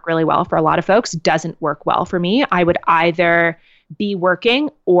truthfully work really well for a lot of folks, doesn't work well for me. I would either be working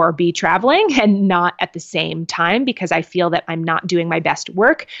or be traveling, and not at the same time, because I feel that I'm not doing my best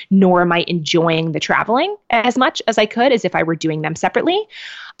work, nor am I enjoying the traveling as much as I could as if I were doing them separately.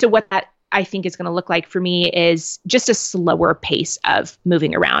 So what that I think is going to look like for me is just a slower pace of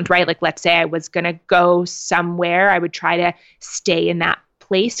moving around, right? Like, let's say I was going to go somewhere, I would try to stay in that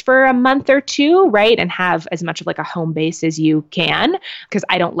place for a month or two, right? And have as much of like a home base as you can, because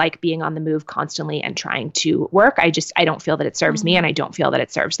I don't like being on the move constantly and trying to work. I don't feel that it serves me, and I don't feel that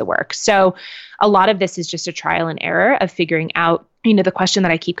it serves the work. So a lot of this is just a trial and error of figuring out, the question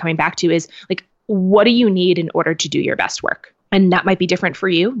that I keep coming back to is like, what do you need in order to do your best work? And that might be different for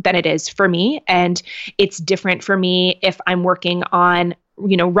you than it is for me. And it's different for me if I'm working on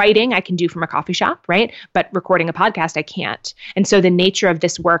writing I can do from a coffee shop, right? But recording a podcast, I can't. And so the nature of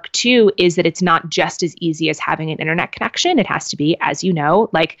this work too is that it's not just as easy as having an internet connection. It has to be, as you know,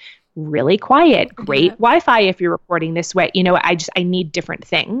 like really quiet, great Wi-Fi if you're recording this way. I need different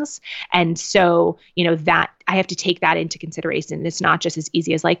things. And so, that I have to take that into consideration. It's not just as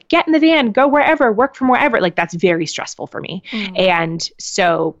easy as like, get in the van, go wherever, work from wherever. Like that's very stressful for me. And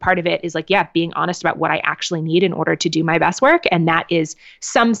so part of it is like, being honest about what I actually need in order to do my best work. And that is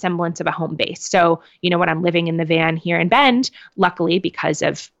some semblance of a home base. So, when I'm living in the van here in Bend, luckily because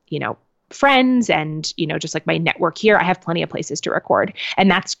of, friends and, just like my network here, I have plenty of places to record,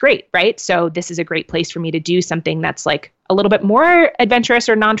 and that's great, right? So this is a great place for me to do something that's like a little bit more adventurous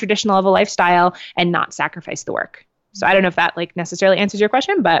or non-traditional of a lifestyle and not sacrifice the work. So I don't know if that like necessarily answers your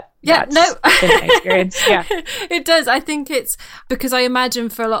question, but that's been my experience. Yeah, it does. I think it's because I imagine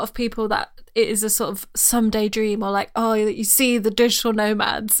for a lot of people that it is a sort of someday dream, or like, oh, you see the digital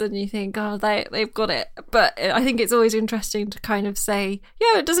nomads and you think, oh, they've got it. But I think it's always interesting to kind of say,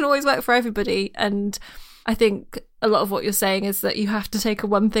 it doesn't always work for everybody. And I think a lot of what you're saying is that you have to take a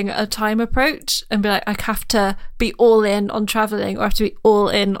one thing at a time approach and be like, I have to be all in on traveling, or I have to be all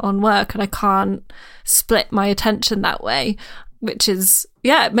in on work, and I can't split my attention that way, which is,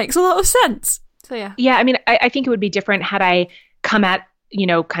 it makes a lot of sense. So yeah, I mean, I think it would be different had I come at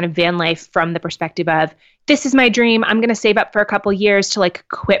kind of van life from the perspective of, this is my dream. I'm going to save up for a couple years to like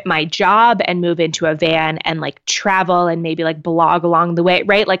quit my job and move into a van and like travel and maybe like blog along the way,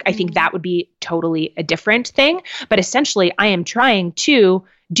 right? Like I think that would be totally a different thing. But essentially I am trying to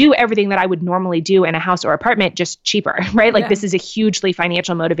do everything that I would normally do in a house or apartment, just cheaper, right? Like this is a hugely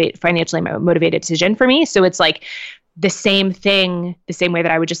financially motivated decision for me. So it's like the same thing, the same way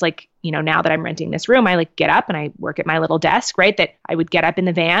that I would just like, now that I'm renting this room, I like get up and I work at my little desk, right? That I would get up in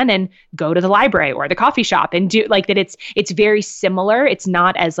the van and go to the library or the coffee shop shop and do like that. It's very similar. It's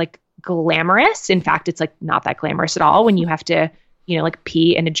not as like glamorous. In fact, it's like not that glamorous at all when you have to, like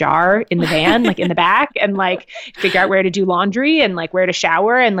pee in a jar in the van, like in the back, and like figure out where to do laundry and like where to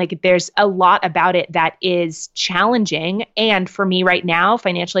shower. And like, there's a lot about it that is challenging. And for me right now,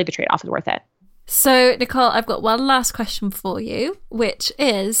 financially, the trade-off is worth it. So Nicole, I've got one last question for you, which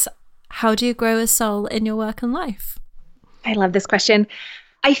is, how do you grow a soul in your work and life? I love this question.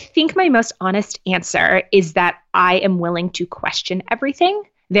 I think my most honest answer is that I am willing to question everything.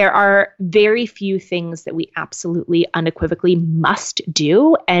 There are very few things that we absolutely unequivocally must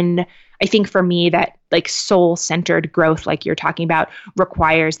do. And I think for me that like soul-centered growth, like you're talking about,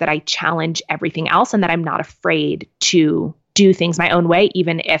 requires that I challenge everything else and that I'm not afraid to do things my own way,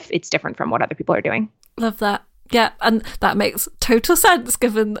 even if it's different from what other people are doing. Love that. Yeah, and that makes total sense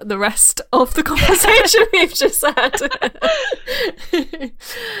given the rest of the conversation we've just had.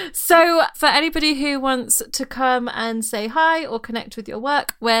 So for anybody who wants to come and say hi or connect with your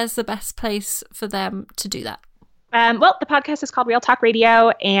work, where's the best place for them to do that? Well, the podcast is called Real Talk Radio,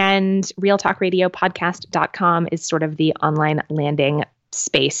 and realtalkradiopodcast.com is sort of the online landing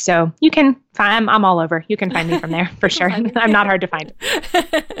space. So you can find, I'm all over. You can find me from there for sure. I'm not hard to find.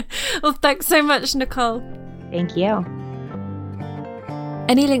 Well, thanks so much, Nicole. Thank you.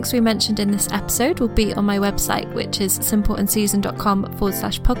 Any links we mentioned in this episode will be on my website, which is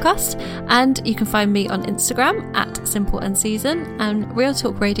simpleandseason.com/podcast. And you can find me on Instagram at simpleandseason, and Real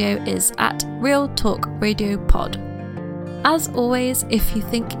Talk Radio is at Real Talk Radio Pod. As always, if you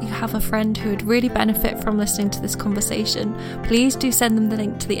think you have a friend who would really benefit from listening to this conversation, please do send them the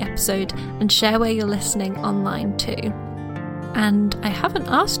link to the episode and share where you're listening online too. And I haven't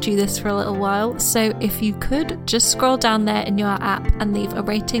asked you this for a little while, so if you could just scroll down there in your app and leave a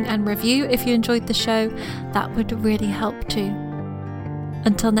rating and review if you enjoyed the show, that would really help too.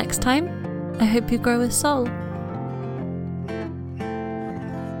 Until next time, I hope you grow a soul.